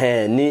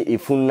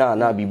ifuna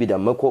na bibi da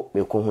meko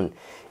hun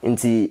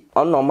nti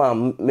onoma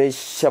me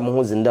hyem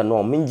ho zinda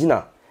no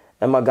mengina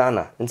Emma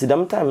Ghana. Until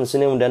them time, so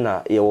name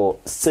then your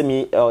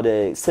semi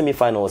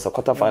finals or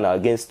quarter final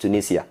against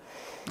Tunisia.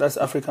 That's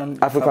African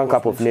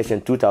Cup of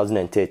Nations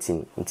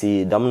 2013.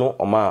 Until them no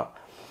oma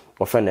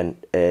friend and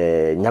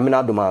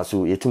Nyamina Doma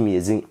so yetumi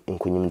ezin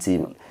nkunyim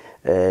team.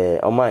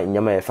 Oma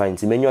nyama e fine.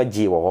 Menyo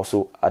G were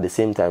also at the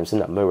same time so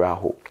na mirror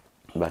hope.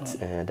 But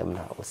them na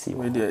we see.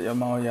 We dey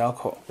yama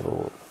yako.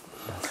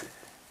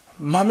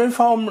 Mame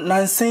found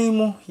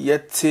Nanseimu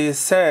yet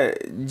say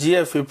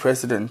GFA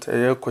president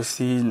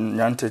Kwesi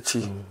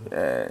Nyantechi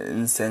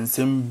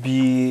insensem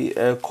bi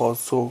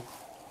so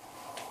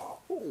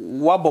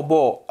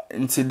wabobo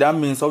nti that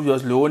means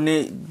obviously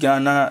only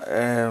Ghana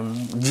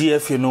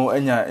GFA no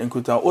enya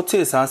inkuta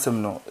ote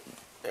sansem no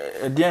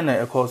e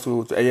na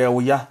so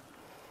wo ya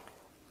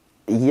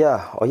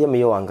Yeah, oye me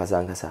yo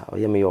ankasa.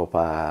 Oye me yo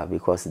pa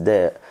because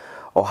there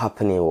all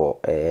happening or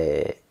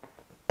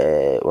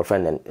our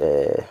friend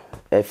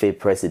FA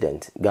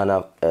president,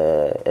 Ghana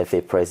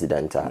FA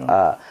president.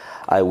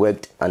 I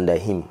worked under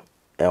him.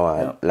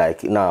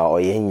 Like now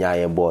oye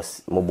nya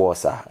boss, mo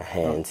bossa.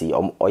 Henti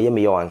oye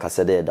me yo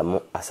ankasa there da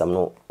asam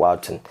no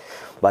Walton.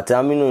 But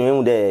I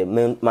mean,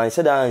 the man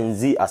said and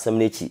Z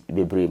assembly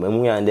bebre.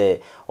 Memu and there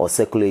or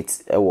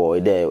circulate or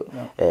there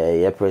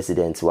your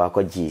president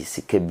wako G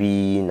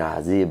CKB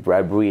na Z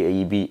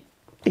bribery be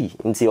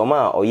inti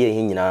oma or ye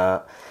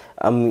hina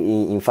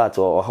in fact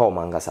or how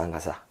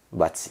mangasa.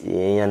 But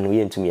yan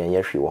we to me and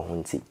yeshi wa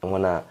hunti.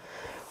 Wana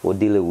we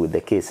deal with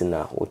the case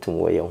na wotum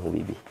we yan hu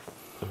bibi.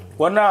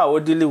 Wana we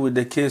deal with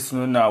the case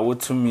no na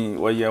wotumi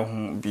we yan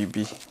hu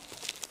bibi.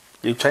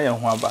 Ye twa yan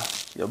hu aba.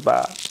 Ye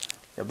ba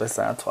ya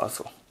besa ato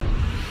aso.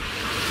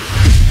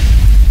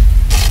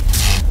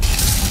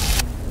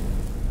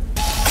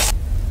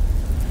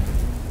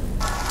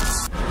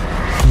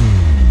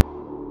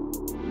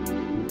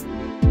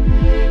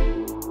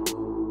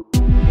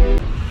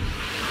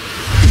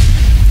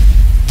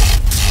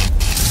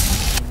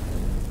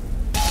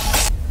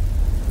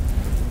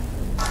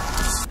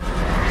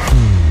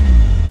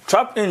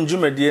 Trap in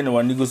Jumedie no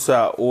wanigo so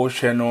a o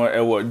hwe no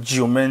e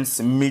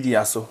Geomens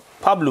Media so.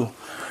 Pablo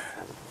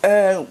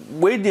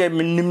we dey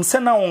minim se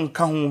na won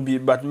ka ho bi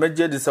but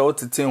meje de se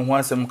wotete ho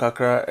asem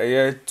kakra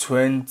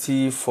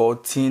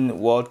 2014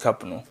 World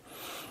Cup no.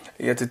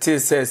 Ye tete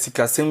se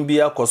sikasem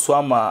bia koso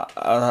ama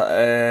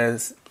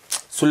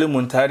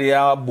Suleiman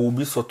Taria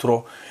bobi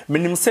sotro.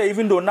 Minim se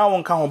even though na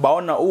won ka ho ba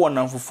ona o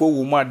wona mfofo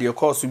wo mu ade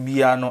course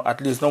bia no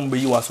at least no mbe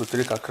yi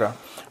wasotre kakra.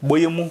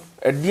 Boyemu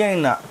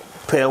edian na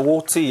per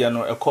wote ya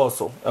no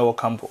ekoso ewo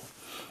campo.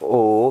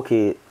 Oh,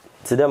 okay.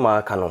 Today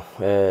ma kano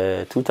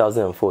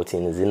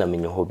 2014 zina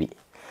menye hobby.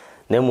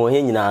 Na mo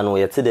he nyina no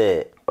yete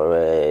de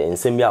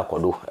nsem bi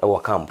akodo ewo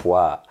campo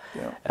a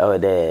ewo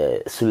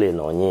de Sule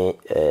na onye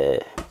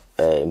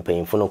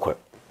mpanyimfo no kor.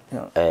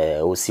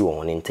 Osi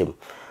won ntem.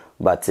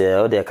 But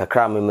o de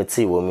kakra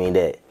memeti wo mi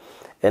de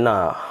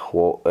na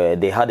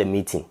they had a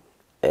meeting.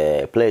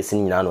 Players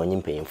nyina na onye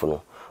mpanyimfo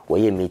no wo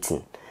ye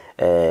meeting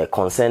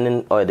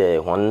concerning or the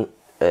one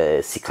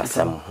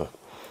sikasam ho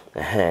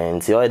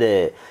nti o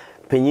de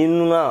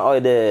penyinu na o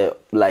de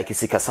like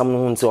sikasam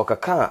no nti o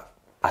kaka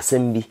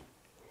asem bi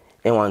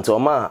enwanto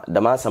ma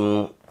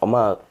damasam o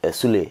ma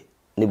Sule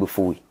ne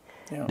befuwi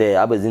de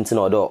abazinti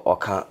na o do o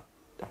ka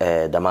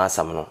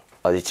damasam no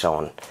o de kire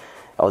won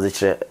o de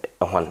kire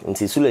hwan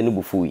nti Sule ne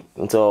befuwi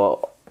nti o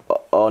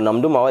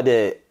namdo ma o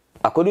de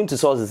according to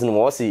sources no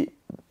wo si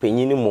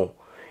penyinu mo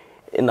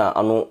na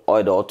anu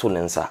o de o to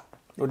nensa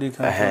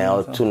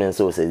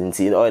tunenso se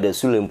nti o de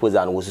Sule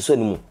mpoza no wosuso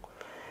ni mu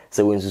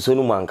se wensuso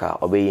ni mu anka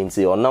obeyi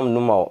nti onam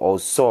no ma o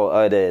so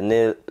o de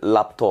ne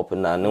laptop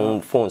na no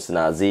phones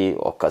na ze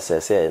o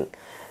kasese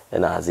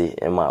na ze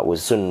ma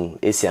wosuso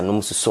esia no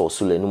mususo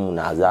Sule ni mu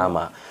na za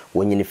ma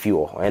wonyine fi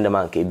o ende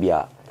man ka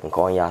bia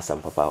nka on ya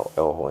asam papa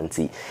e ho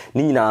nti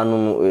ni nyina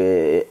no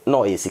na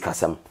o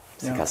yesikasam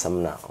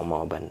na o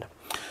ma obanda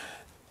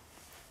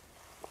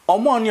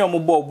Omoni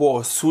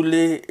omubobo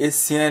Sule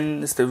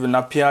Esien Steven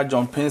Apia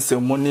John Pence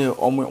money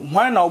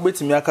why na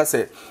obetimi aka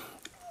say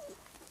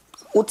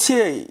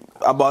utie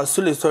about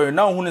Sule story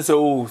now who say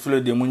oh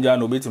Sule de munja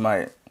na obetimi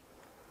aye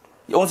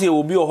you say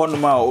obi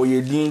ohonoma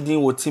oye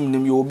din wo team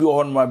nim you obi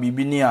ohonoma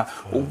bibi ni a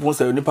obun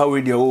say nipa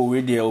we de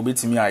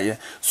obetimi aye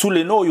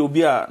Sule no you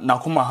obi a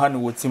nakoma ha ne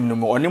wo team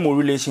nim oni mo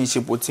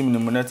relationship wo team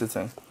nim na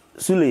teten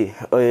Sule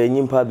oye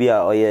nyimpa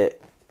bia oye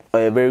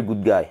very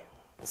good guy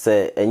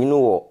say you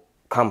know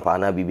campa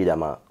na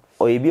bibidama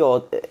o ebi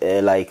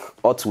like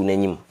otu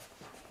nanyim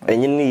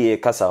enyin ye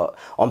kasa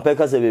on pe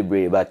kasa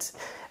bebre but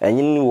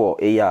enyin wo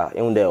eya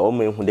ehunde o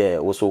ma ehunde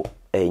wo so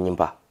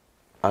enyimpa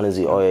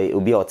anozi o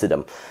obi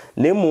otedam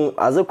nemu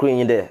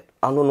azekrenyi de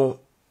anu no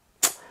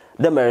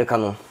the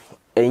American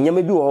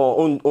enyama bi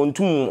wo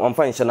ontum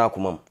onfa nhye na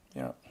akomam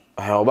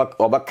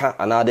obaka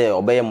anade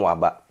obeye mo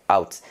aba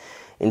out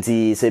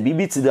nti se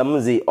bibi tidam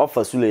zi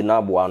offer Sule na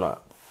abo ano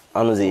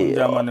anu ze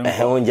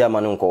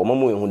German nko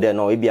mamu ehu de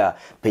no ebia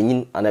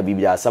penyin ana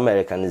bibia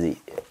American ze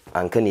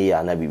ankani ya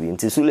ana bibi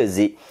nti Sule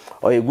ze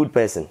or a good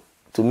person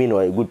to me no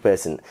a good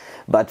person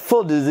but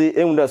for the ze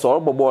ehu de so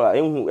obobola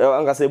ehu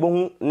angasa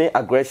ebohu ne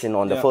aggression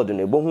on the field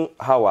ne ebohu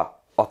how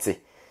oti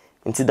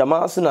nti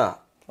damaso na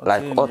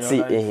like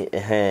oti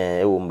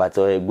ewu but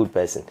a good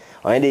person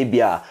on dey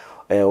bia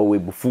o we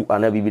bufu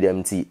ana bibi dem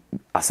nti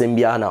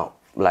asembia na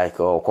like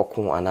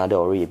kokon another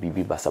or a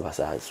bibi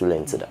basabasa Sule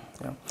incident.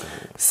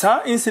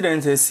 Some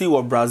incidents I see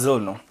with Brazil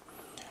no.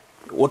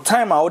 What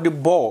time I the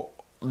ball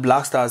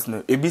Black Stars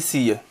no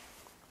ABC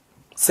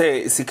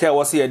say sika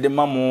was here the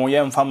mamo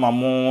yem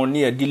famamo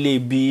near delay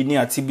B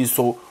near TB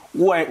so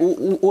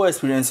who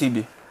experience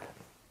be?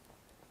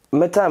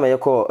 My time I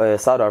call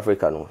South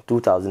Africa no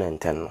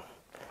 2010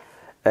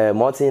 no.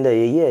 Martin the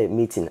year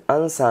meeting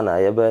answer na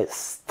ever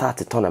start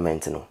the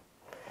tournament no.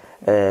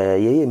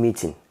 Year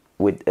meeting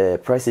with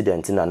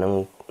president na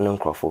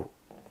Nkrofo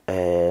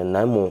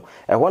naimo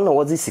one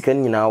was this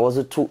second na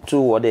was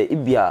to what the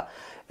ibia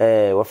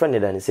our friend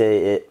then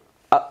say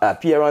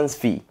appearance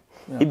fee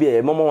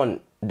ibia mama one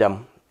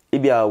dam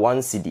ibia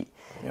 1 cedi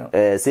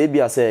say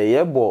ibia say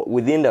yebo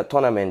within the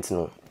tournament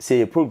no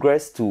say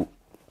progress to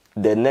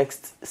the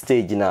next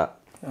stage na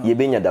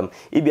yebenya dam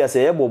ibia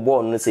say yebo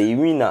ball no say you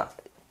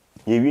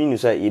win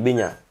so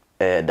yebenya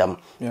dam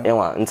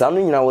enwa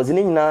ntano nyina was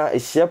ni nyina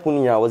ehyepo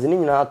nyina was ni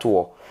nyina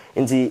ato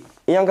nti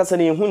yankasa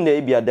ne hu na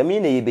ibia dam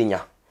na yebenya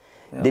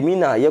demi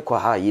na yekwa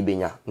ha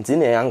yebenya nti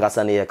na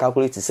yankasa ne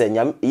calculate say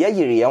nyam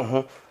yeyire ye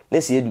ho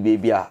na se edu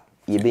bebi a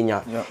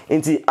yebenya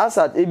nti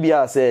asat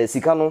ibia say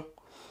sika no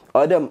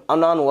odem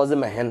anano was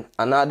me hen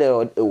anade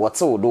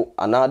wotsewodo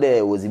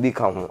anade was bi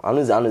ka ho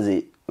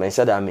anoze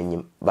menshada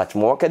amenyim but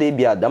mo wakade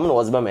ibia dam na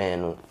was ba me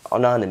hen no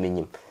ona na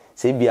menyim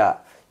say ibia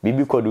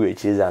bibi kodu e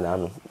chiza na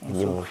anu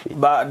nyim hwe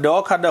ba de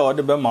okada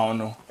ode be ma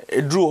no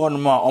edru ho no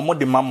ma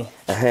omode mamo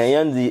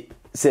yanzi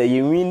say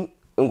you win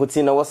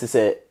nkuti na was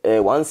say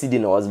 1 cedi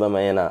na was ba me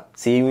hen na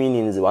say you win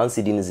in 1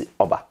 cedi is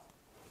oba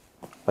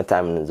my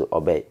time is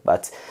obey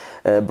but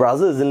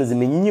Brazil is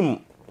menyim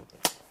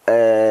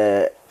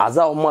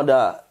aza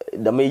omoda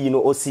da me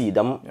yino osi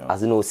dam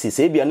azino osi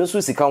say bia no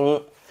so sika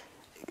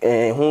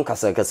ho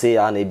kasa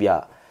ya na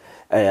bia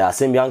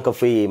asem bia nka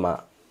fe ma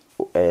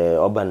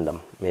obandam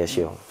me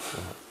hye ho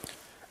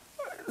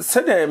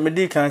said the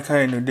medical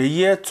kind the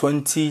year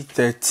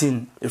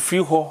 2013 if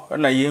you ho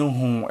na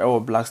yenhu e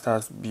Black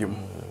Stars biom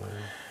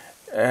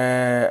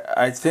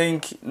I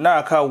think na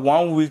aka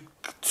 1 week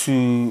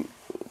to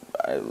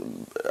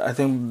I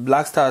think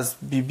Black Stars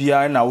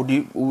BBI na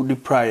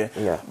would prior.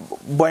 Yeah.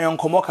 Boy on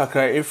komo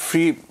kakra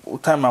every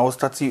time I was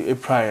starting a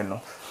prior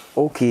no.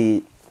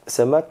 Okay,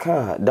 so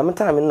maka that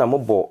time na mo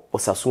bo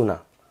Osasuna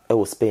e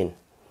was Spain.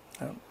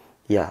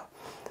 Yeah.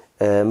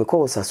 Me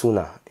ko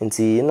Osasuna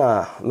nti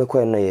na me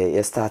ko na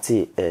ye start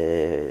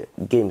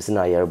games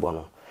na yerbo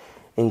no.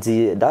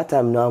 Nti that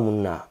time na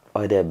mun na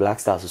the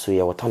Black Stars so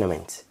ye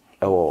tournament.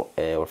 E wo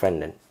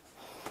friend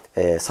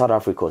South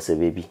Africa so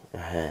baby.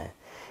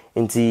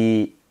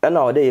 Nti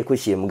na ode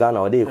yekohiem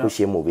Ghana ode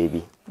yekohiem o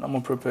baby na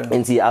mo prepare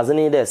nti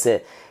azani there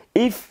say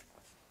if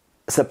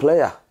a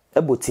player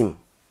able team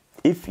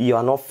if you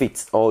are not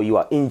fit or you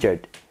are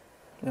injured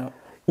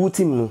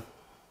team no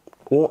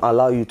won't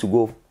allow you to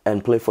go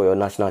and play for your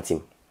national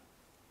team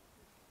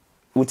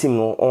team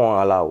no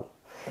won't allow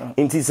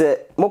nti say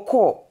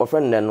moko o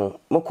friend no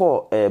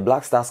moko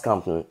Black Stars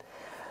camp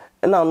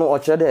na no o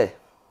chere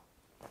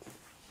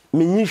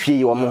me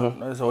nyihwe wo mo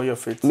that's all your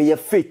fit me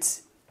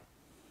fit.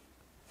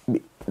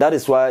 That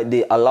is why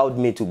they allowed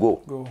me to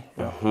go.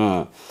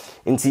 Yeah.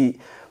 Nti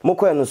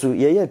moko no so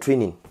ye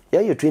training.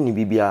 Ye training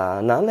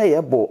bibia na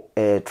yebo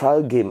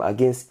trial game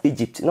against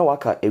Egypt na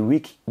waka a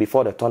week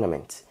before the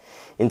tournament.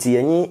 Nti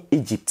yenye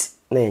Egypt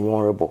na yenye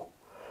honorable.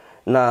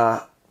 Na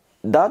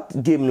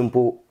that game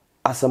nimpo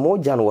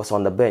Asamoah Gyan was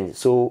on the bench.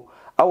 So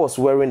I was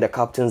wearing the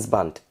captain's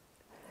band.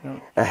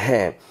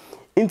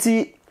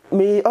 Nti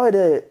me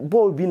the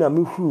ball bi na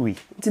me hui.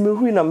 Nti me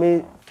hui na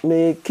me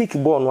kick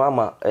ball no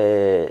ama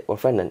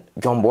friend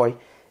John Boy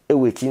e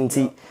weki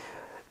nti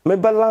me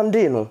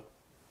balande no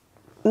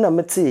na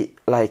mete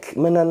like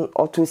menan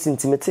auto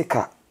centimeter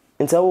ka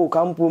nti wo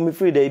kampo me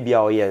free da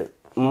bia oye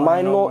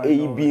minor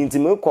ab nti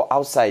me ko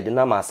outside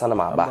na ma sana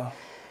ma ba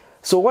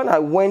so when I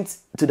went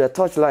to the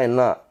touchline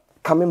na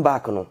coming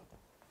back no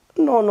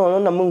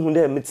na manhu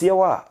da metie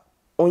wa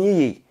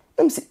onye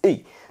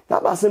MC na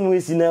ba sem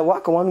we si na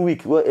waka 1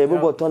 week we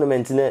ebo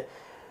tournament na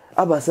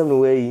abasem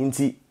no we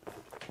nti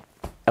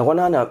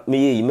ehona na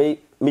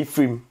me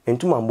free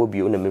entuma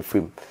mbobio na me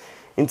free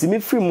nti me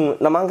free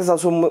na mankasa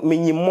so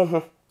menyim mo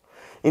ho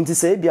nti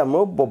say bia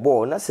mo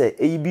bobo na say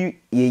eyibi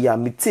ye ya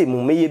mete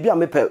mu me ye bia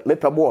me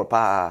pe ball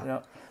pa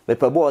me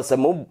pe ball say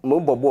mo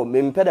bobo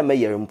me mpeda me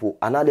yere mpo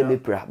anade me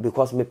pra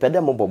because me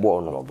peda mo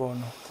bobo no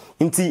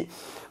nti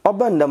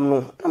obandam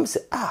no na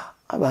say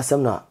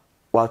abasam na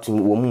watu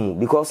wo mu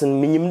because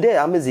menyim de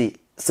amezi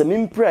say me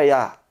mpra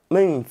ya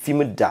men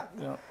fim da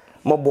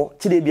mobo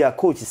chide bia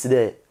coach si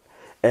de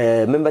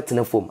member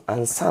tenefom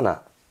ansana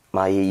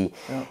ma yi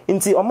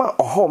nti oma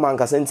oho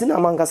mankasa nti na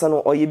mankasa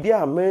no oye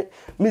bia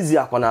mezi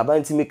akona aba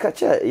nti me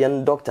kache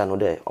yen doctor no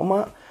de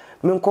oma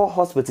me nko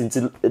hospital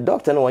nti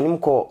doctor no wanyim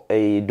ko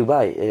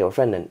Dubai your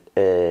friend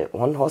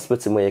one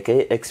hospital mo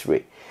yeke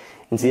x-ray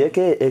nti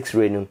yeke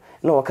x-ray no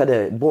na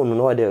wakade bone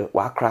no de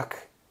wa crack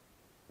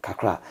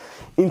kakra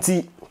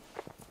nti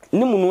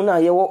nimunu na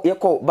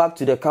yeko back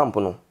to the camp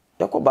no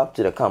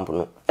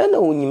ena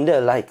onyim de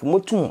like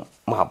motum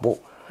mabo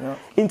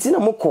intina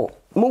moko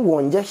mo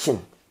injection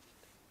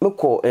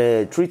moko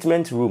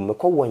treatment room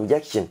moko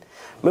injection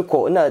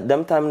moko na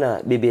them time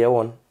na baby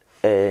won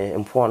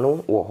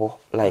mpoano wo ho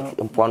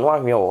like mpoano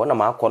ahwe wo na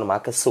ma akọ na ma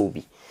aka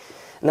sobi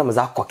na ma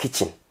za akọ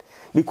kitchen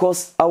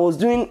because I was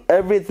doing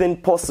everything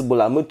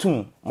possible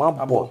amatum ma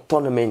bo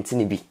tournament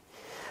ni bi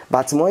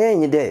but mo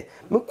yen de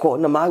moko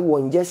na ma wo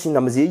injection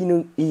na ma ze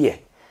yin iye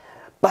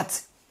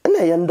but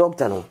na yen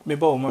doctor no me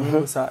ba o ma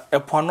me sa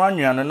mpoano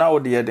anwea no na wo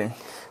de yeden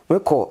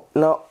moko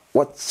na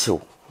watchiw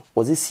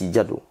was this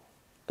sijado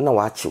na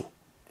watchiw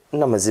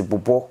na mazi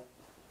bobo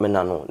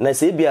mena no na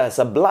se bia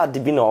sa blood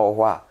bi na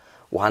ho a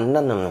wan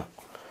na no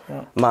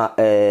ma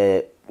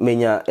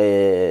menya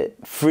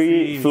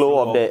free flow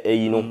of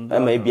the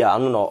ma bia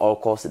anu no all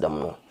course them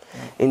no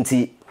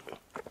nti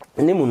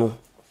nemu no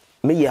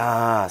me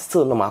ya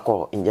still no ma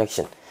call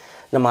injection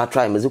na ma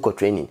try musical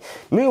training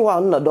me wa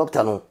na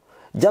doctor no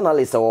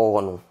journalist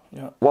wo no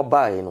wo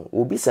buy no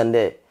obi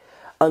sende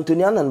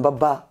Anthony Annan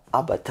baba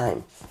aba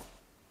time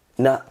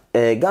na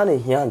Ghana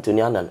here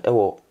Anthony Annan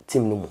ewo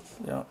team no mu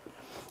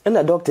and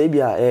the doctor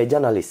bia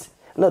journalist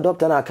na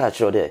doctor na catch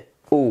there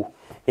oh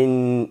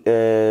in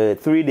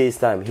 3 days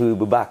time he will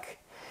be back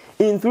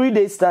in 3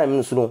 days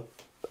time so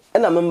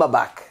and I remember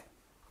back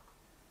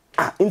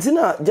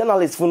intina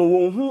journalist for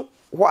no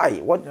why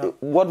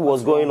what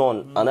was going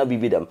on and I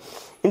be them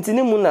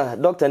intina muna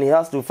doctor he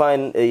has to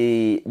find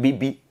a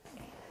BB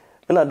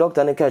and a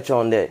doctor na catch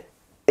on there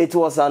it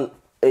was an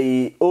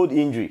old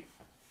injury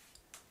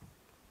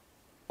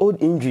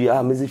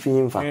mezi fi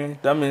him fa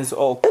that means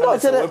all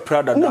we're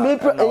proud of that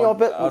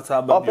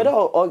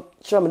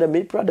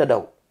me proud of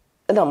that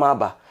na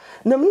maba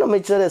na me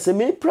chere se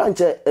me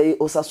pranche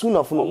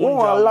osasuna funu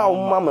won allow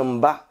mama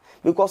mba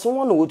because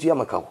won no wotu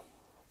amaka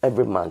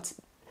every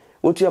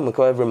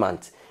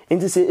month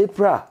into say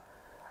April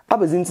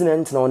abazinti na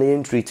ntina on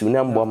entry to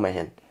na mbo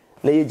mahen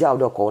na ye jaw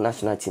do call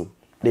national team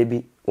they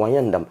be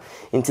wanyandam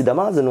into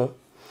damaze no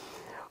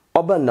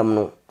obandam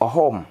no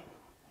home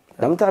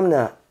dam time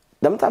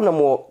na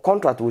mo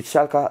contract with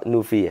Schalke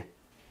no fear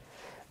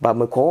but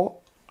me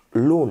call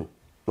loan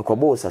me call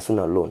bo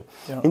osasuna loan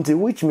into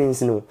which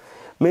means no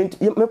me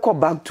call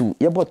back to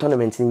your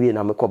tournament in we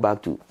na me call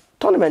back to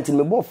tournament in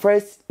me ball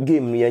first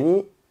game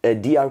yani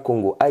DR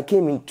Congo I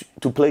came in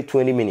to play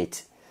 20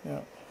 minutes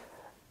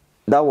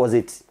that was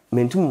it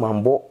me to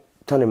mambo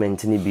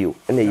tournament ni bio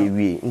na ye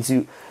wie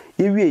nti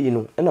ye wie you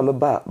know na me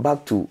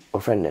back to a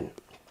friend then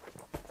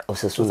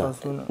Osasuna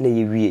na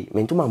ye wie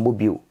me to mambo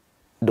bio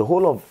the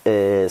whole of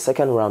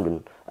second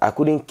round I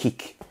couldn't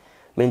kick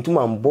me to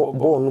mambo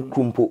ball no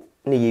krumpo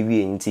na ye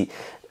wie nti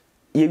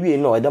ye wie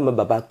no I don't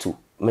back to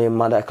my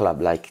mother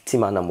club like Team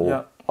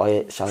Anamo or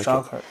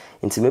Schalke.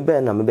 Into me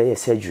be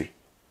surgery.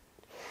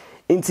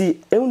 Into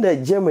in the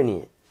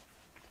Germany,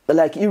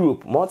 like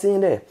Europe, Martin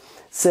there,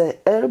 say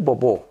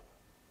bobo.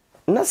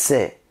 Na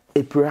say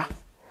April.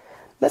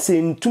 Na say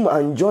into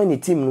my join the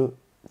team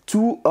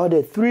 2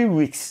 or 3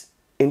 weeks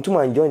into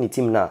my join the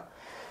team now.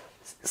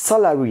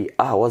 Salary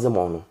was a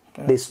mono.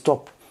 They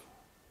stop.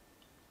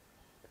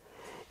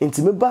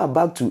 Into me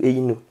back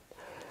to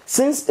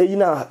since all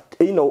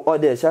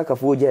the Schalke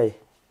for jay.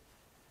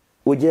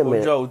 Oje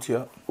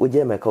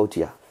me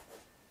kautia.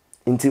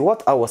 Into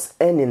what I was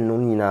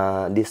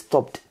earning they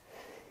stopped.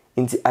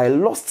 Into I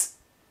lost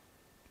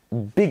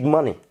big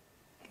money.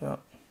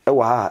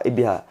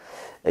 Ebia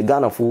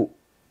Ghana fu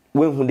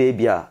when hu dey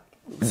bia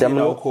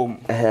dem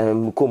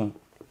come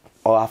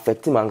or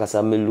affect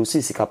mangasa me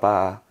lose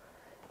sikapa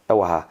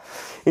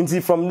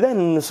into from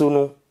then so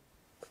no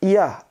me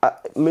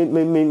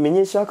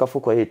Schalke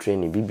for kwa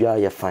training bibia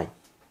ya fine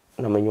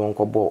na me nyon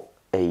ball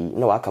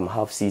na wa come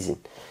half season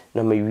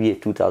na me wie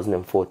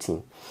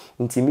 2014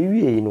 nti me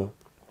wie no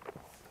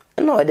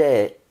na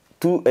there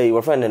to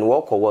your friend and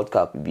walk World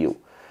Cup bio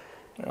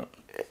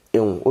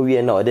o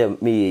wie na there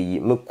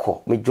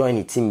me join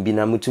the team bi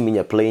na me to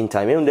me playing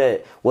time and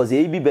there was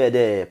a be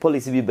there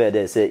policy be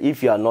there say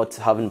if you are not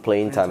having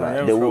playing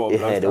time they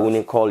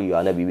won't call you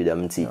and be with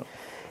them team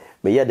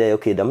me yeah there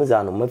okay them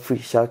za no me free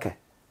Schalke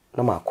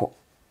na makọ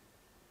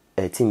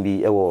team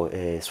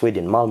bi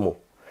Sweden Malmo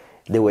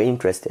they were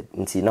interested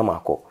nti na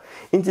makọ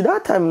into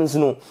that time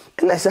no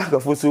na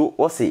Schalke for so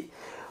what say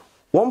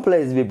one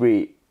place be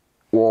brave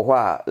wo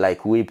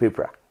like we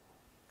paper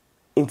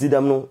into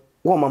them no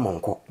wo mama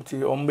nko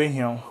nti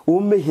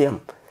ombehiam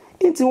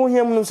into wo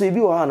hiam no so e bi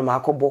wo ha na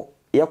makọbọ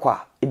ye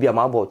kwa e bi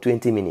ma about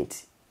 20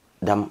 minutes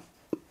dam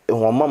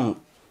wo mam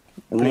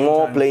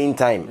more playing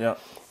time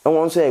and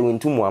one say we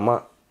ntu mu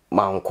ama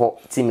manko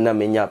team na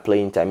menya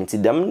playing time into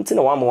them nti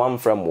na one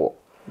from wo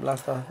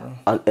last time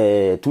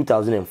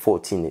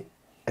 2014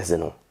 as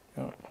no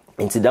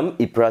into them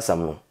iprasam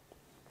no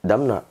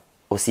dam na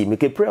o si me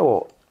ke pre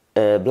wo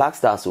Black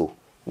Stars so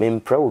me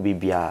pre wo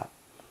bibia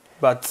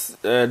but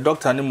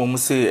doctor ni mom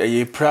say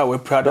we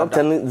proud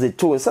doctor the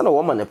two instead of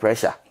woman the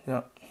pressure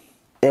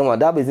and what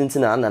that isn't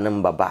na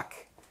number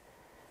back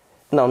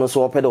now no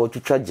so opeda o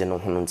twitwa je no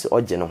ho nti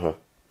o je no ho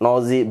na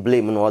ozi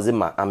blame no ozi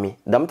ma ami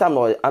dam time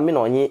no ami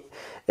no onye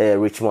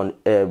Richmond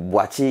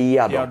Boachi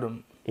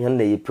Yadom yan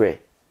na pre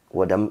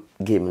wo dam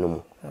game no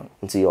mu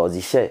nti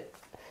ozi share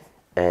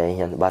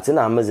yan but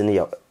na amazing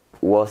ya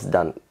worse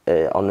than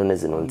ono ne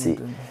zino nti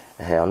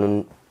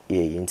ono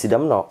ye nti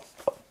dam na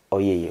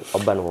oye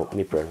oba no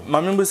me pre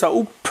mama mbusa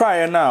u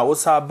prior na o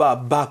saba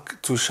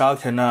back to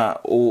Schalke na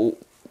o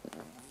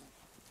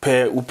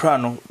pe u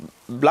prano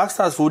Black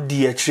Stars wo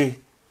di echi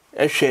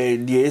ehwe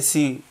di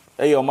esi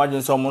eyo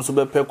imagine so mo so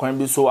be pe kwan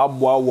bi so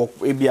aboa wo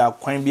e bia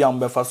kwan bi am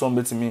be fa so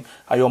betimi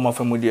ayo ma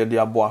famu di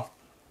aboa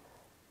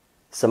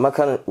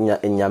samaka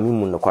nyame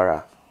mu no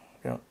kwara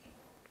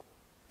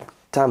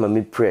time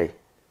me pray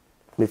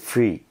me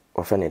free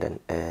of anything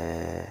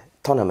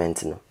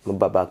tournament no me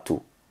back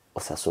to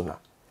Osasuna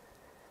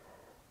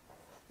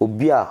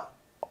obia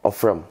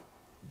ofram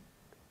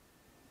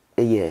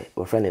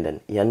of anything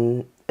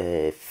yan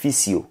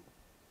physio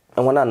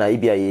and one na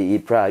ibia ye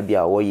pra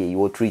ibia wo ye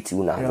wo treat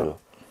you na no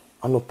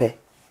ono pe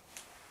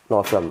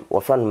no from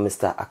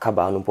Mr.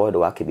 Akaba no boy the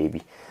wake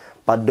baby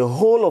but the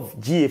whole of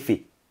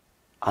GFA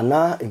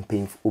ana in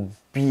pain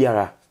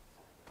obiara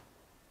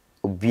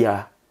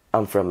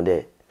I'm from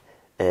there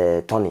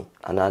Tony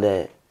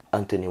another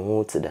Anthony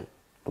Woodson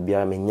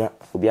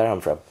obiara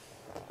I'm from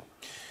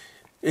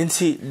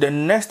Inti the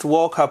next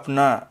World Cup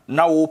now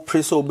we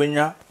press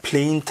obenya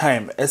playing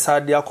time esa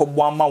dia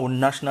akobwama wo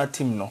national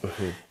team no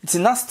it's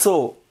not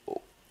still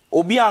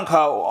obi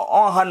anka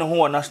on ha ne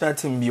ho national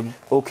team biem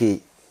okay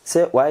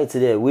say why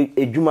today we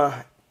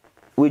ejuma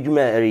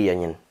area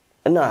yen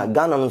na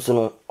Ghana no so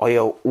no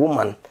oyo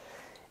woman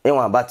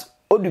enwa but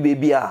odu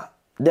baby a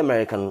the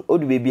American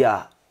odu baby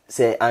a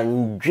say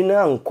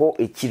anjuna anko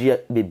ekiri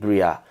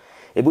bebre a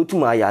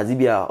ebotum ayaze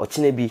bi a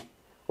ochine bi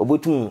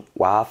obotum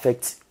wa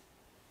affect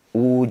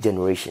who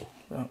generation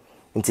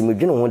nti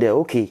medwene ho there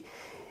okay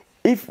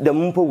if the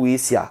mumpo we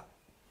sia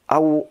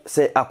awo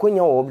say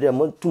akonya wo there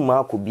motum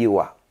akobi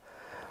wa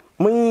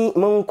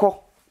monko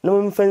na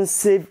mfen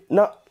save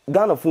na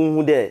Ghana fun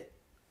hu there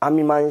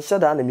ami man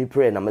shada na mi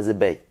pray na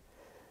mezebe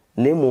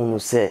na mu no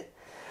say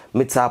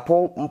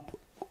metapo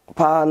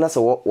pa na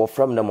so wo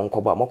from na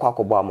monko ba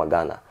makwa ama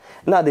Ghana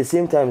na at the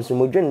same time so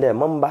modwene there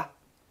mamba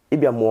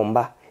ibia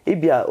momba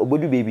ibia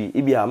obodu baby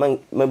ibia man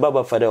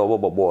baba fada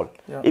obobo ball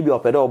ibia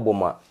opeda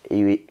oboma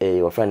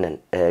your friend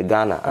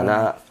Ghana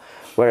and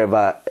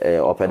wherever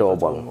opeda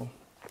obon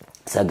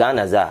sa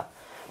Ghana za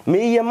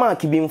me ye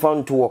mark bi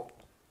found to work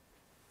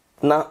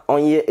na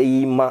onye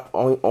eyima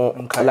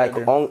on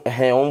like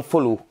on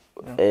follow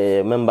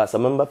members a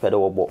member peda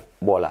obo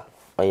baller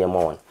onye ma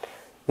one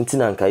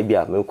ntina nka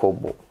ibia me ko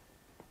bo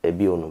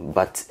ebi onu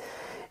but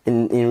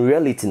in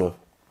reality no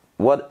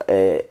what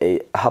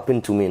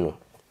happened to me no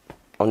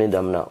only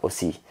them now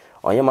see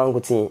on your man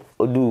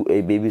odu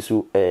a baby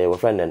so our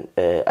friend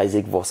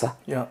Isaac Vossa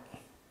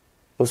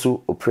also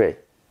pray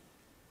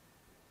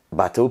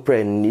but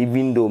pray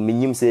even though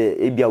minim say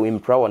ebia we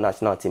improper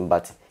national team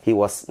but he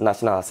was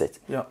national asset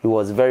he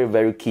was very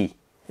very key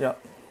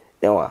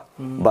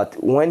but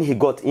when he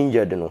got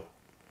injured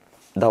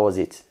that was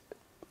it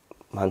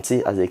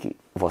manti Isaac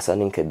Vossa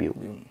ninkebio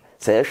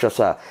say extra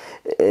so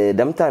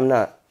them time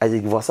na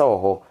Isaac Vossa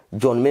or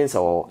John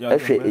Mensah or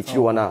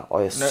echiwana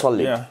or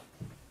solid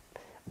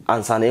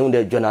ansana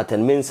ende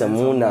Jonathan Mensah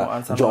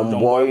muna John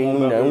Boy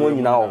na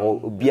wonyina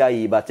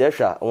obiayi but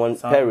esha one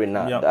Perry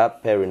na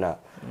that Perry na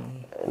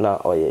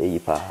oye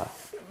yipa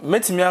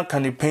metimi aka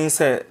ni pen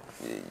say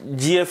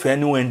GFA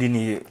ni wendi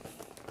ni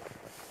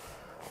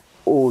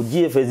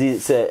GFA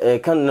say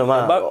kan na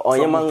ma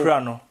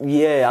onyeman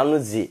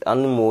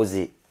anu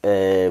mozi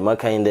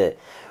makinde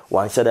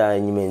wan shada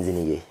nyimenzi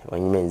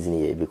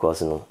ni ye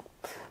because no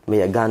me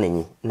ya Ghana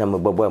ni na me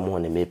bobo mo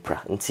na me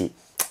pra nti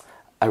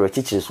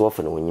arechichiri so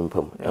ofo na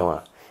wonyimpam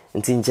enwa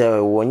nti nche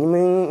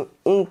wonyim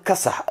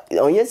nkasa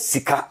onye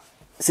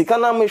sika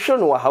na me hwe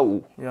no wa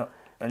hawo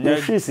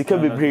me hwe sika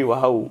bebre wa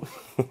hawo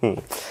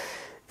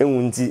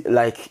enwunti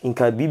like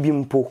nka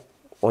bibimpo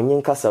onye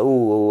nkasa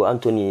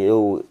Anthony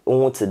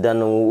ohute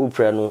dan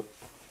upre no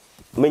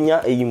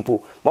menya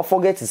eyimpo ma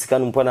forget sika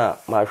no mpo na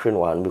ma hwe no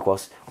wa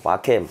because wa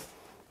kem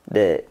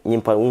the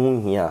nyimpa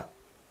hu hia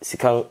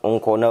sika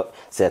onko na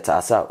seta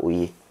asa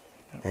oyi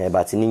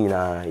but ni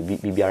nyina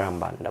bibiara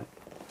mbandam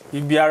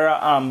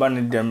bibiara amba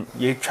ne dem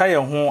ye twa ye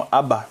ho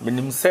aba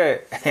menim se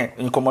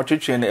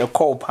nkomotwetwe ne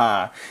ekọ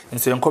pa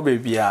nso enko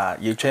bebia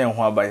ye twa ye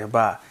ho aba ye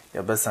ba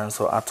ye besan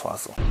so ato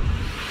aso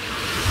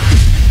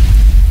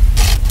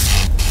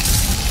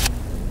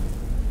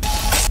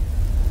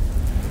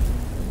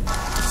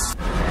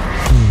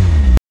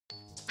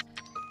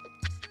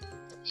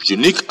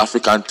Unique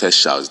African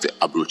Textiles the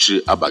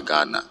Abrochiri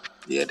Abagana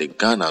near the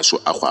Ghana so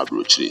aqua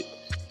Abrochiri.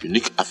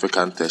 Unique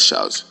African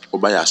Textiles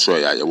obaya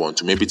soya you want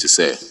to maybe to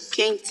say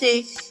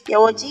Kente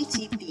yawo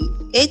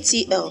GTP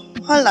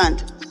ATL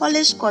Holland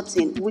Polish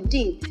cotton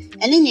wooden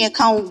ene ne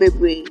account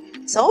bebre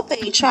so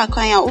open track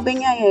kan ya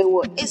obenya ye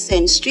wo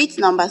SN street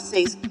number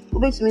 6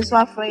 obetumi so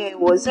afra ye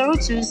wo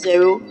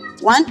 020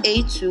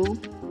 182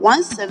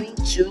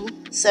 172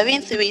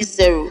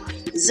 730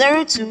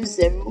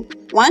 020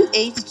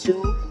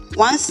 182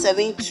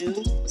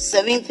 172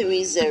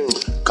 730.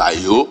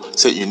 Kayo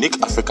say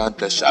Unique African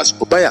Textiles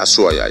obaya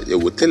soya you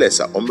will tell us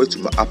a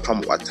ombetuma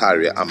apam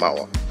watare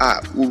amawa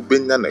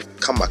ubenya na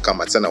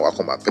kama tena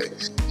wakoma pe.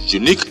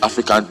 Unique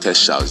African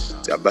Textiles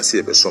the abasi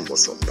ebe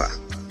sompa.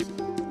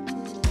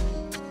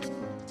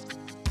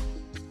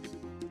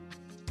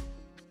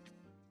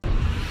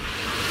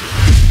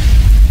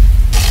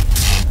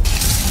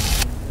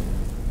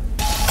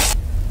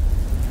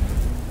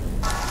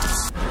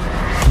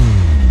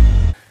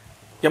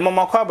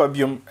 Yamama kwa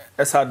babium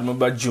esad mo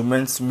ba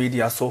Juments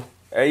media so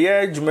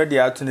eye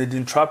Jumedia to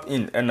ne trap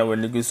in and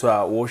when you so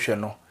a wo hwe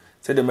no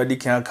say the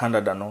medical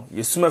Canada no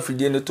yesuma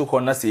fidie ne to ho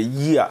na say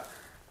yi a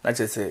na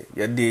che say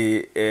ye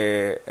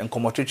de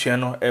enkomotwetwe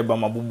no eba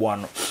mabubu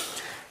ano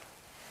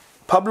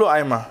Pablo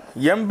Aimar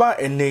yemba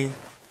enei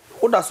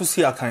oda so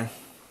si akan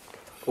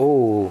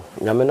oh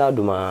nyame na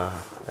aduma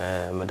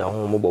meda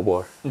ho mo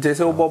bobo nte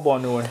se wo bobo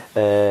no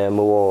we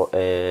mo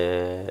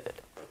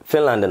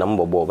Finland na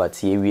mo bobo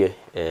but ye wie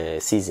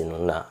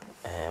season na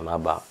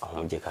maba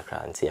ahomje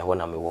kakra nti ya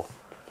wona me wo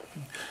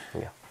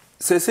yeah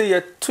se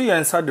ye two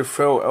years had the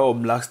frail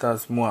Black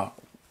Stars mo a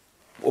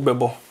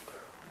obebo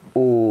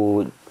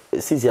oh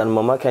season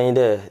mama kan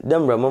de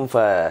dem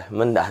remember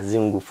man da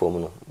zingu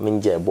fom no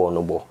menje ball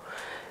no bo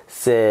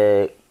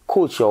se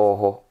coach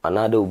ho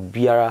another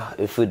biara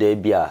efude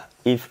bia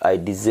if I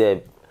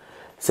deserve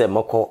say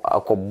mako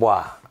akobo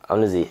a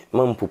anozi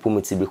mampupu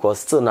muti because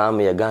still na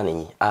am ye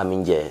Ghana am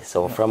nje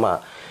so from a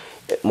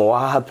mo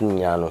wa happen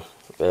ya no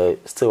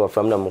still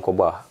from na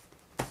mkobo a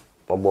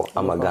obo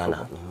am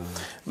Ghana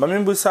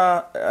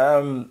mamimbusa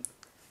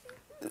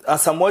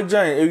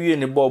asamojan ewie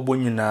ne ball bo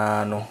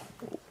nyina no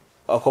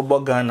akobo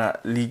Ghana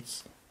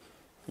league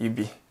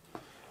yibi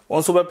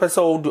onso be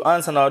pesa odu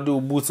answer na do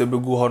boot e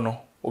begu ho no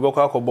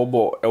obekwa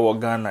akobobo ewo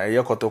Ghana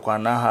eye kotokwa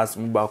na has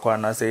mbakwa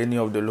na say any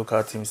of the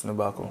local teams no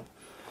bako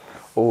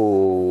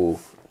oh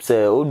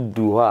say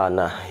odu ho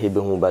na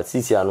hebehu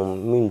batisi anu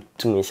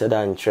mintumi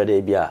sheda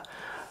ntrede bia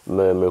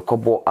me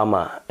kobo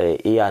ama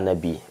na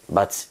bi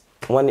but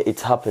when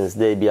it happens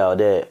there bia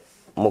there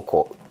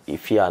moko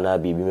if ya na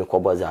bi me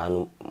kobo za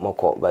anu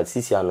moko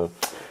batisi anu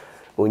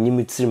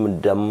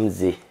onyimitirim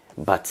damze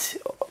but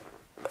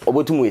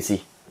obotum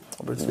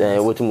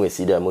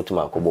wesi da motum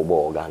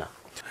akobobo Ghana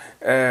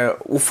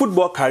u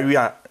football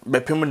career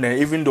bepem na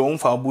even though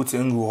unfa boot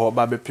ngu ho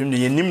ba bepem ne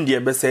yenim de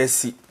be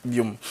sesi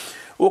biom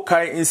o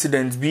kai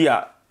incident bi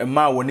a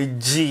ma woni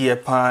giye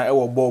pa e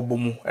wo bobo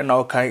mu e na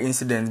o kai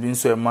incident bi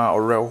nso e ma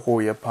ore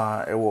ho ye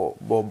pa e wo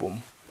bobo mu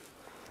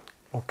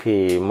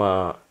okay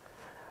ma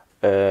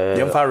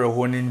dem fa re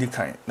ho ni ndi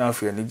kan na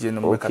afia ni je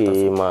no me kata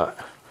okay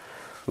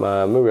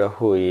ma me re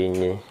ho ye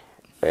ni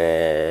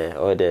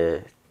or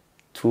the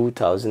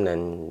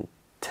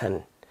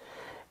 2010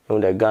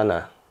 in the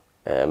Ghana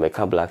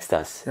Mecca Black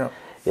Stars.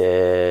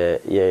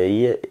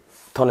 Yeah,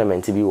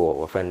 tournament bi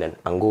wo friend in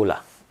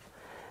Angola.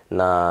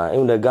 Na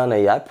in the Ghana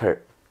ya per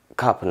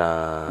cup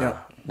na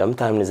them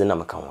time is na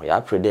maka ho. Ya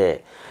per there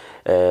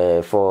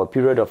for a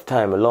period of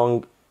time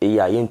long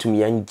ya into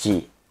me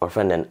NG or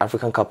friend in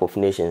African Cup of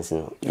Nations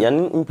no.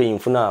 Yan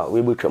mpanyimfo na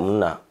we betwam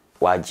na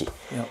waji.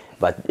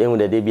 But in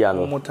the day bia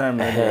no.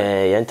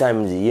 Yan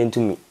time into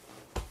me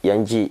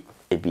NG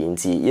ebi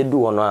nti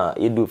yedu ono a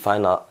yedu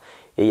final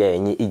ya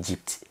enye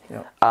Egypt.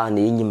 Na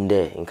enyim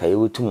de nka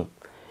yewotum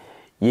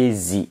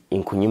yezi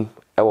nkunyim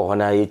ewo ho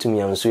na yetum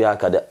yanso ya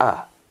akade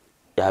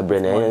ya bre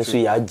na yanso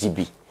ya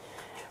gibi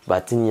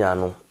batinya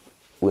no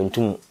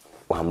wentum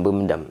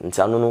wambam dam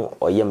nti anu no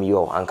oyem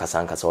yo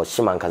ankasa o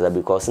shima ankasa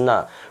because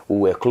na we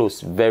were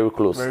close very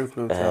close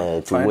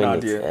to win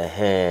it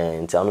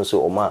nti anu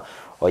so oma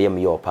oyem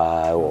yo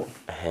pa wo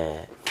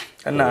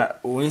na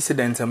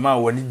incident ma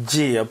woni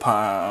G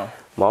pa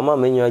mama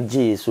menyo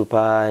G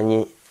super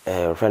nyi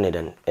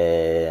Freneden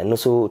no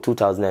so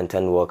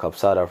 2010 World Cup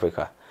South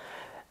Africa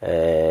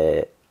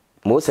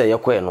mo say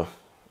yakwe no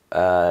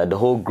the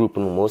whole group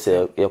no mo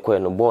say yakwe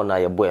no ball na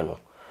yeboe no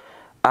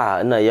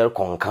na yer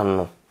konkan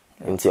no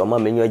nti o ma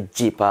menyo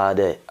jipa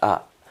de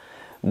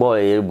ball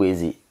yer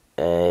boezi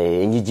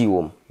nyiji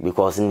wom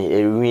because ni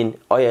win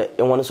oye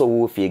won so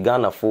wo fi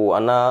Ghana fo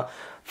ana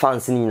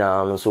fans ni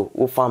na no so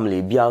wo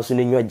family bia so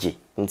nenyo ji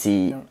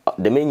nti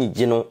the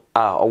menyi no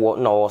owo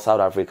na wo South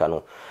Africa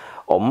no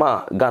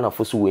Oma Ghana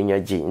for so wenya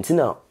ji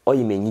ntina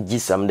oyimenyi ji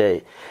sam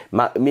dey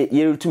ma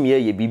yerutum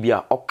ye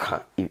bibia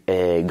oka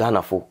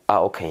Ghana for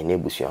oka na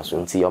ebusuan so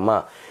nti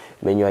oma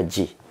menyu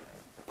ji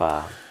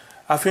pa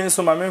afin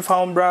so ma men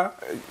founder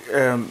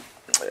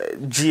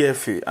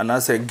GFA and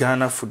as a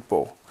Ghana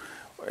football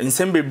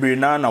nsem bebre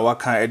na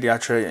waka e de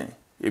akere yen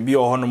ebi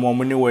ohono mo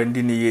ne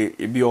wandi ne ye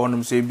ebi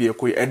ohono so ebi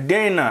ekoi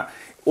eden na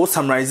o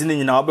summarize ni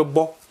nyina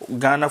obebo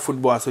Ghana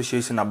Football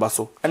Association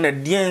abaso ena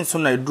dien so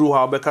na dru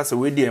ha obeka se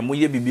we de mo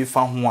ye bibi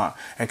fa ho a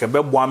enke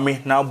bebo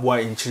ame na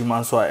aboa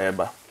enchirima so a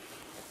eba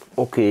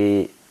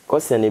okay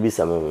question e bi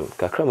samem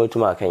kakra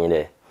matuma akan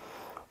de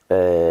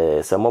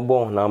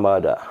samobo na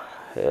bada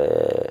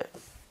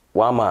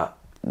wama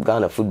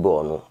Ghana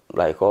football no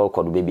like all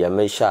could baby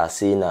me sha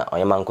see na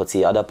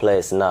oyamankoti other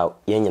players na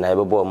yen nyina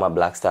ebebo ma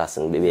Black Stars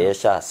no baby e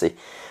sha see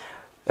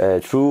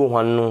true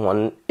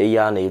one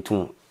eya na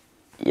etum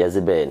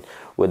Yazeben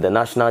with the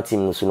national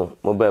team no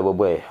mobile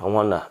boy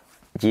na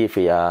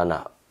GFA ya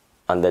na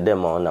under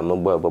them on na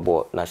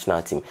mobile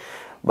national team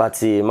but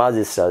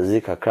Mazis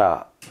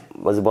Zikakra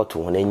was about to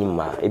one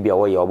anyma e bia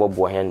we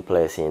obobo hand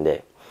players in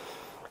there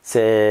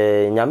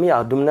say nyame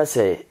adum na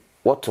say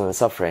what to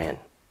suffer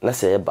na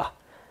say eba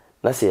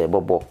na say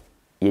bobo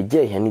ye je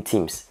any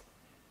teams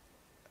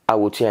I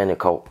would try and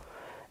call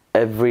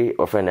every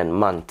offend and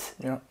month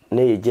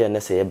na ye je na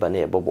say eba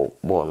na bobo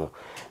no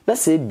na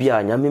say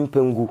bia nyame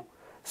mpangu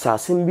sa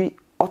simbi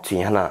otu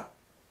yana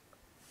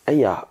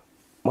eya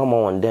mama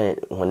wonde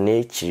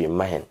wonne chiri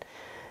mahen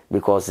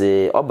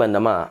because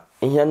obandama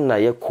ihe na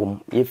ye kom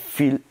ye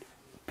feel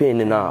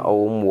pain na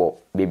owomwo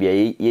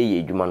baby ye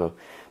adwuma no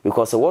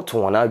because what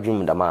one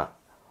adwum dama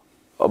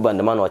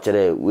obandama no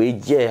chere we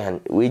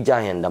ja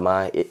hen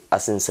dama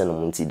asense no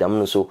munti dam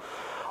no so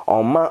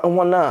oma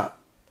hona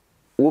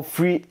wo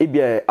free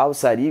ebia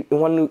outside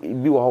hona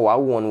bi wo wa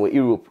won wo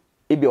Europe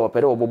ebia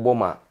opere obobo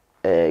ma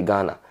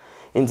Ghana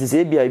nti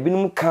se ebia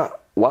binum ka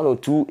 1 or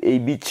 2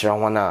 ebi kira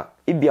hona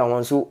ebia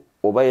won so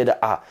obaye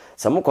da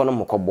samukono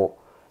mokobo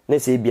na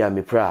se ebia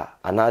mepra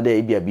anada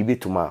ebia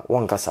bibituma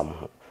won kasa mo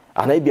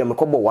ana ebia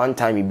mekobo one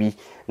time bi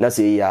na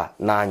se ya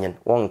na anyen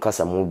won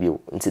kasa mo bio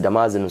nti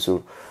damaze no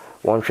so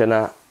won hwe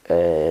na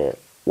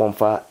won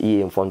fa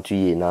ye mfontu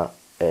ye na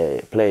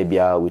play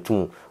bia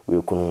wetum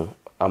we kunu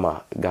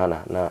ama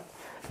Ghana na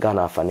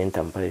Ghana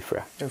fanintam play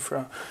fra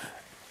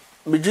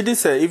Bijidi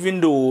say even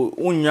though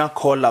unya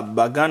call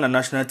up Ghana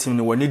national team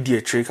ni wani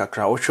die trick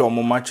kakra o hwe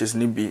omo matches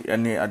ni bi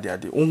ene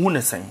ade unhu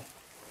ne san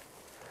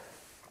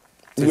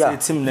yeah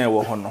team na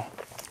wo ho no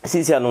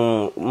sisi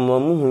anu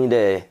muhu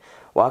de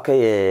waka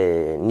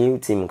ye new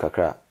team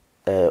kakra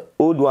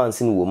old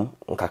ones ni wom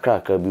kakra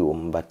bi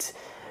wom but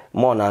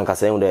more na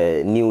nkasa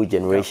the new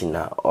generation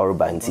na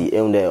urbanity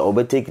the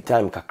obetake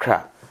time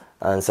kakra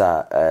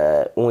answer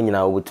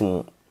wonyina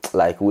obetum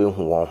like we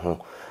hu won ho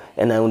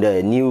and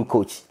the new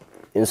coach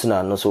inso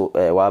na no so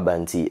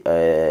wabanti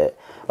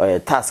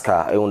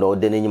tasker the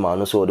odenanyima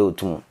no so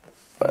otum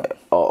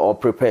or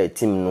prepare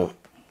team no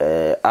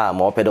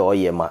ma opede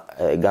oyema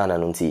Ghana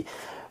no nti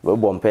we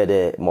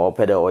bompede ma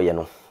opede oye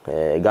no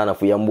Ghana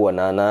fu yambo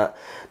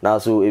na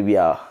so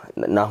ebia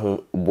na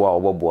ho boa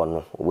obobo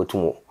no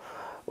obetum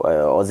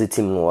ozi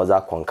team no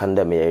oza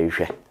konkanda me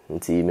yehwe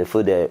nti me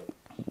feel the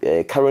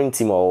current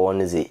team or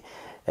one is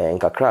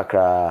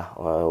nkakrakra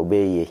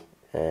obeye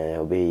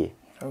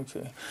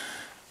okay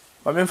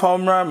Mame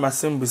famra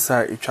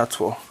masimbisa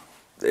itwato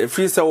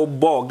free say wo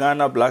ball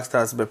Ghana Black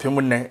Stars be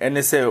pemu ne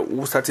ene say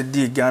wo started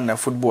di Ghana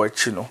football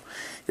chi no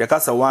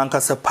yakasa wan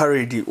kasa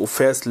parade o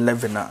first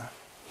 11 na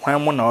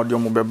hwan mo na audio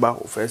mo beba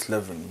o first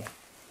 11 mo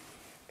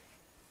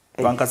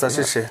wan kasa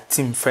sheshe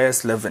team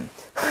first 11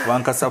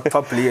 wan kasa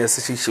pa players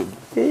sheshe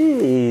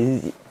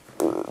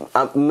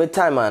me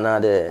time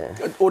another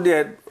o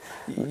de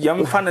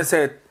yam fan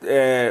say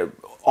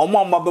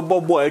omo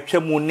mabebo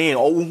atwam ne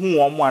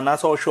owu omo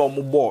anasa o hwe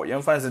omo ball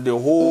yam fan say the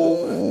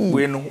whole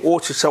we no o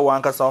chiche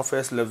wan kasa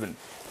first 11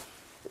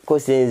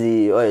 question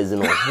is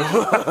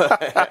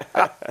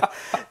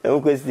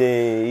no question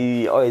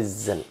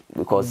is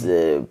because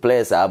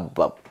players are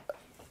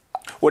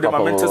what the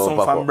moment some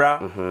fambra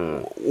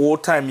all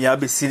time ya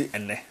be see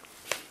ene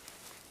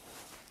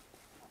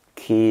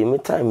ki me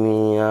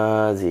time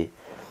ya zi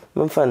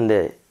me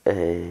fande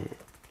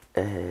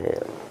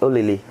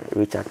Olele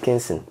Richard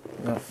Kinson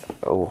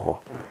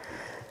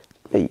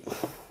hey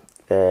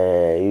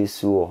you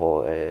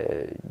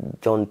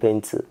John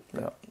Pence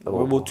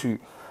Robo 2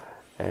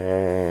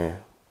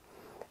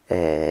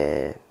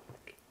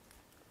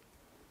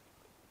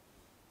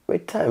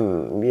 what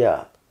time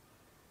yeah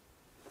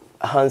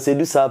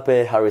Hansedu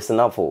Sape Harrison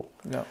Apple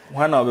yeah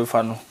when I'll be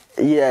fun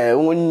yeah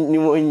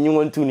when you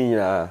want to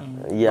yeah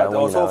but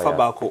also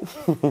Fabako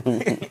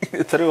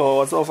 3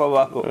 was off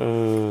Fabako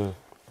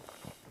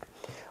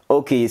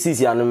okay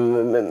sisi anu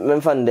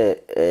memfande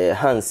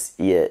Hans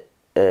yeah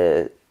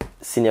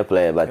senior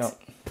player but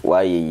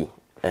why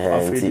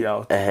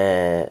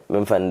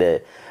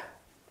memfande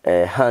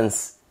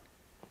Hans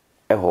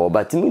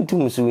but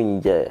mintum so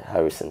nje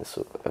Harrison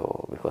so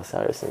because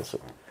Harrison so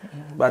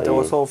but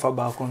also for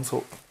back on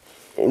so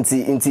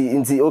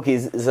inti okay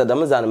so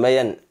damazan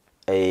mayen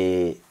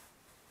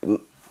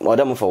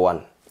modern for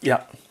one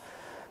yeah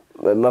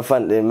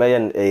memfande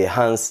mayen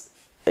Hans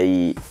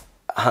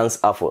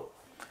Afo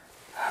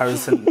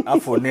Harrison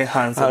Afo ne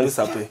Hans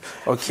Adusape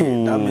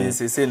okay that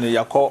means say no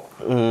yako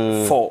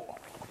 4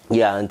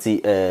 yeah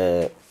anti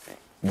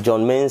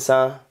John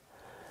Mensah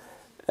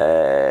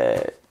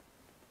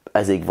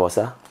Isaac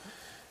Vossa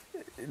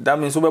that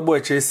means we boy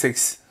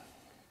 6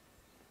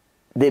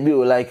 they be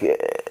like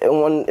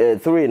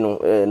 3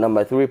 no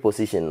number 3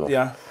 position no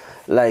yeah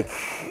like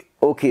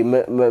okay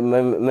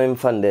me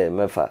fund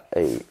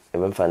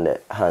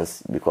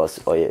Hans because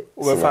we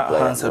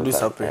Hans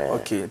Adusape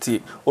okay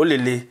ti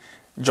Olele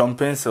John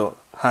Pencil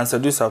Hans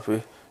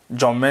Adusape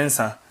John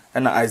Mensah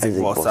and Isaac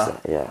Vossa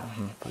yeah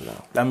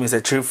that means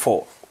a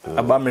 3-4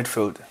 about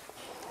midfield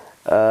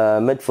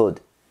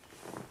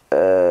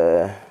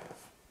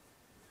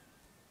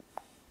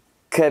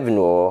Kevin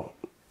or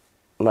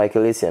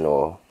Michael Essien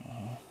or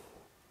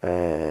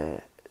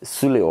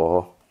Sule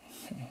or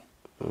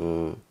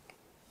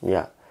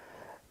yeah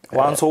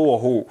one so or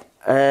who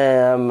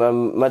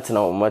Matna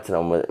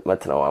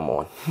I'm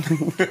on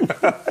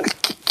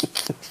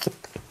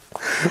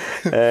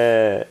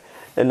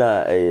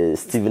and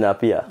Stephen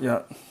Appiah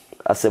yeah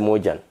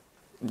Asemojan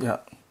yeah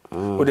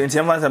but the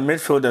Indians and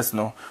midfielders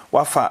no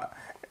wafa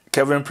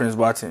Kevin Prince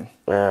Boateng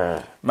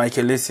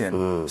Michael Essien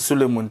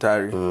Sule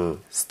Muntari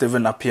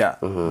Stephen Appiah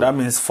that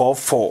means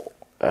 4-4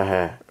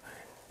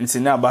 It's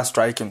in about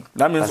striking.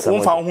 That means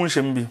one found who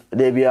should be.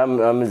 They be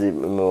more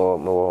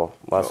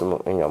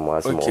in your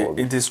mass. Okay,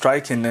 it is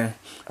striking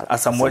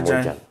as a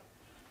mojan.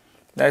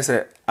 That's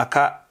a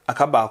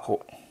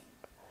akabako.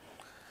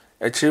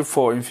 A chief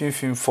 4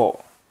 in 4.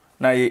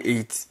 Now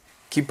 8.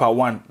 Keeper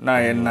 1.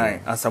 Now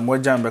 9. As a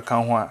mojan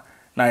become 1.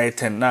 Now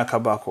 10. Now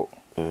kabako.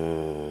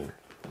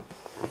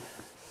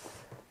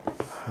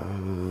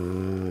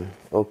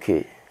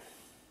 Okay.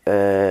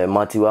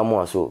 Matiwa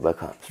mo so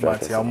beka.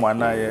 Matiwa mo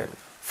na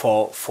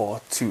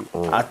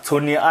 4-4-2.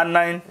 Atoni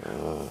Annan.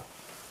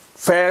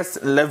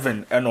 First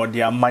 11 and or the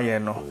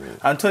amaye no.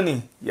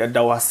 Anthony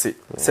yadawase.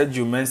 Said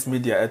you men's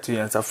media etu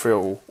yansa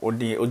freo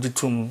odi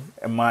ojitum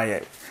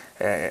emaye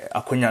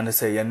akonya ne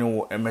se ye ne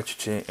wo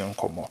emetwetwe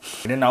enkomo.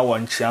 Ne na wo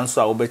nchia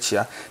nso a wo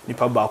bechia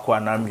nipa baako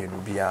ana mienu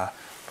bia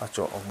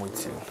pacho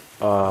omoti.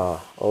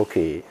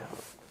 Okay.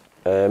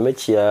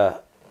 Mechia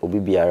obi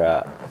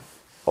biara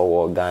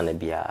owo Ghana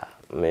bia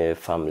me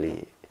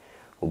family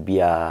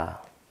obia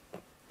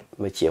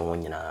mechia ho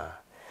nyina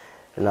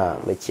na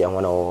mechia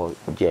ho na o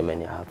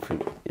Germany afri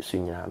esu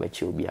nyina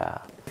mechia obia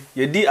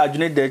yedi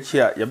adwene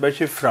dachi a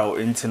yebehwe frao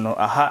enti no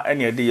aha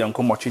ene yedi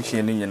yankomo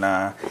twetwe ne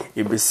nyina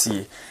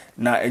ebesi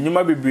na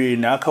enyuma bebre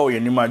na aka o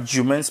yanima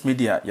Humans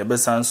Media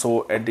yebesan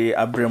so ede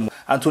abrem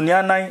Anthony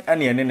Annan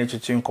ene ene ne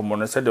twetwe nkomo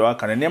no se de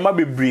waka ne nema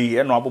bebre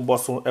ene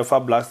aboboso efa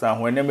Black Star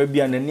ho ene ma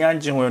bia ne ni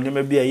anje ho ene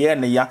ma bia ye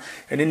ne ya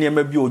ene ne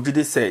ma bia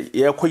ogide se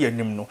ye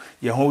koyanim no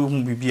ye ho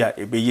hu bibia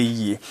ebeye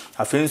yie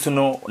afenso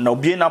no na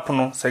obie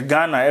napono se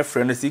Ghana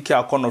efre no siki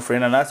akono fre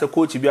na se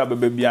coach bia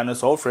beba bia no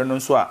so fre no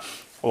so a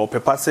o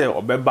pepa se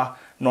obeba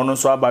no no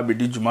so aba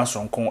bedi djuma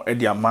sonkon e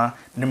di ama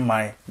ne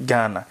man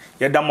Ghana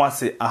yeda mo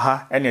ase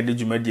aha ene de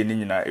djuma die ne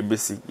nyina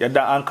ebesi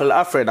yeda Uncle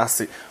Alfred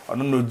ase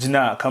ono no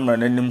gina camera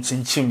nanim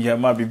chinchim ye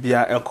ma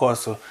bibia e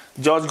course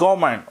George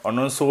Gorman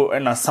ono so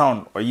na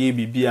sound oye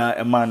bibia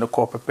e ma ne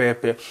ko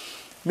pepepe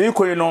me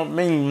koyi no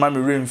men ma me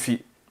remfi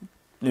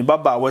ni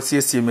baba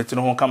wasiesie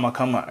metino ho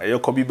kama e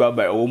kobi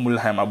baba e wo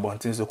Mulheim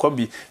abontin so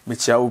kobi me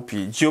chia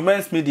opi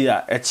Humans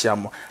Media e chia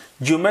mo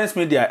Humans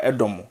Media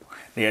edomo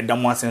na ye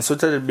damo asen so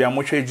tete bia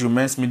mo hwe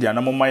Humans Media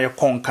na mo maye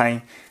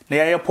konkan na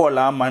ye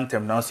Paula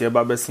amantem na so ye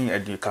baba sin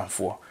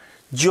edukanfo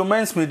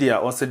Humans Media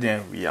also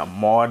then we are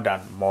more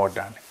than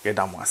ye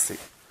damo asen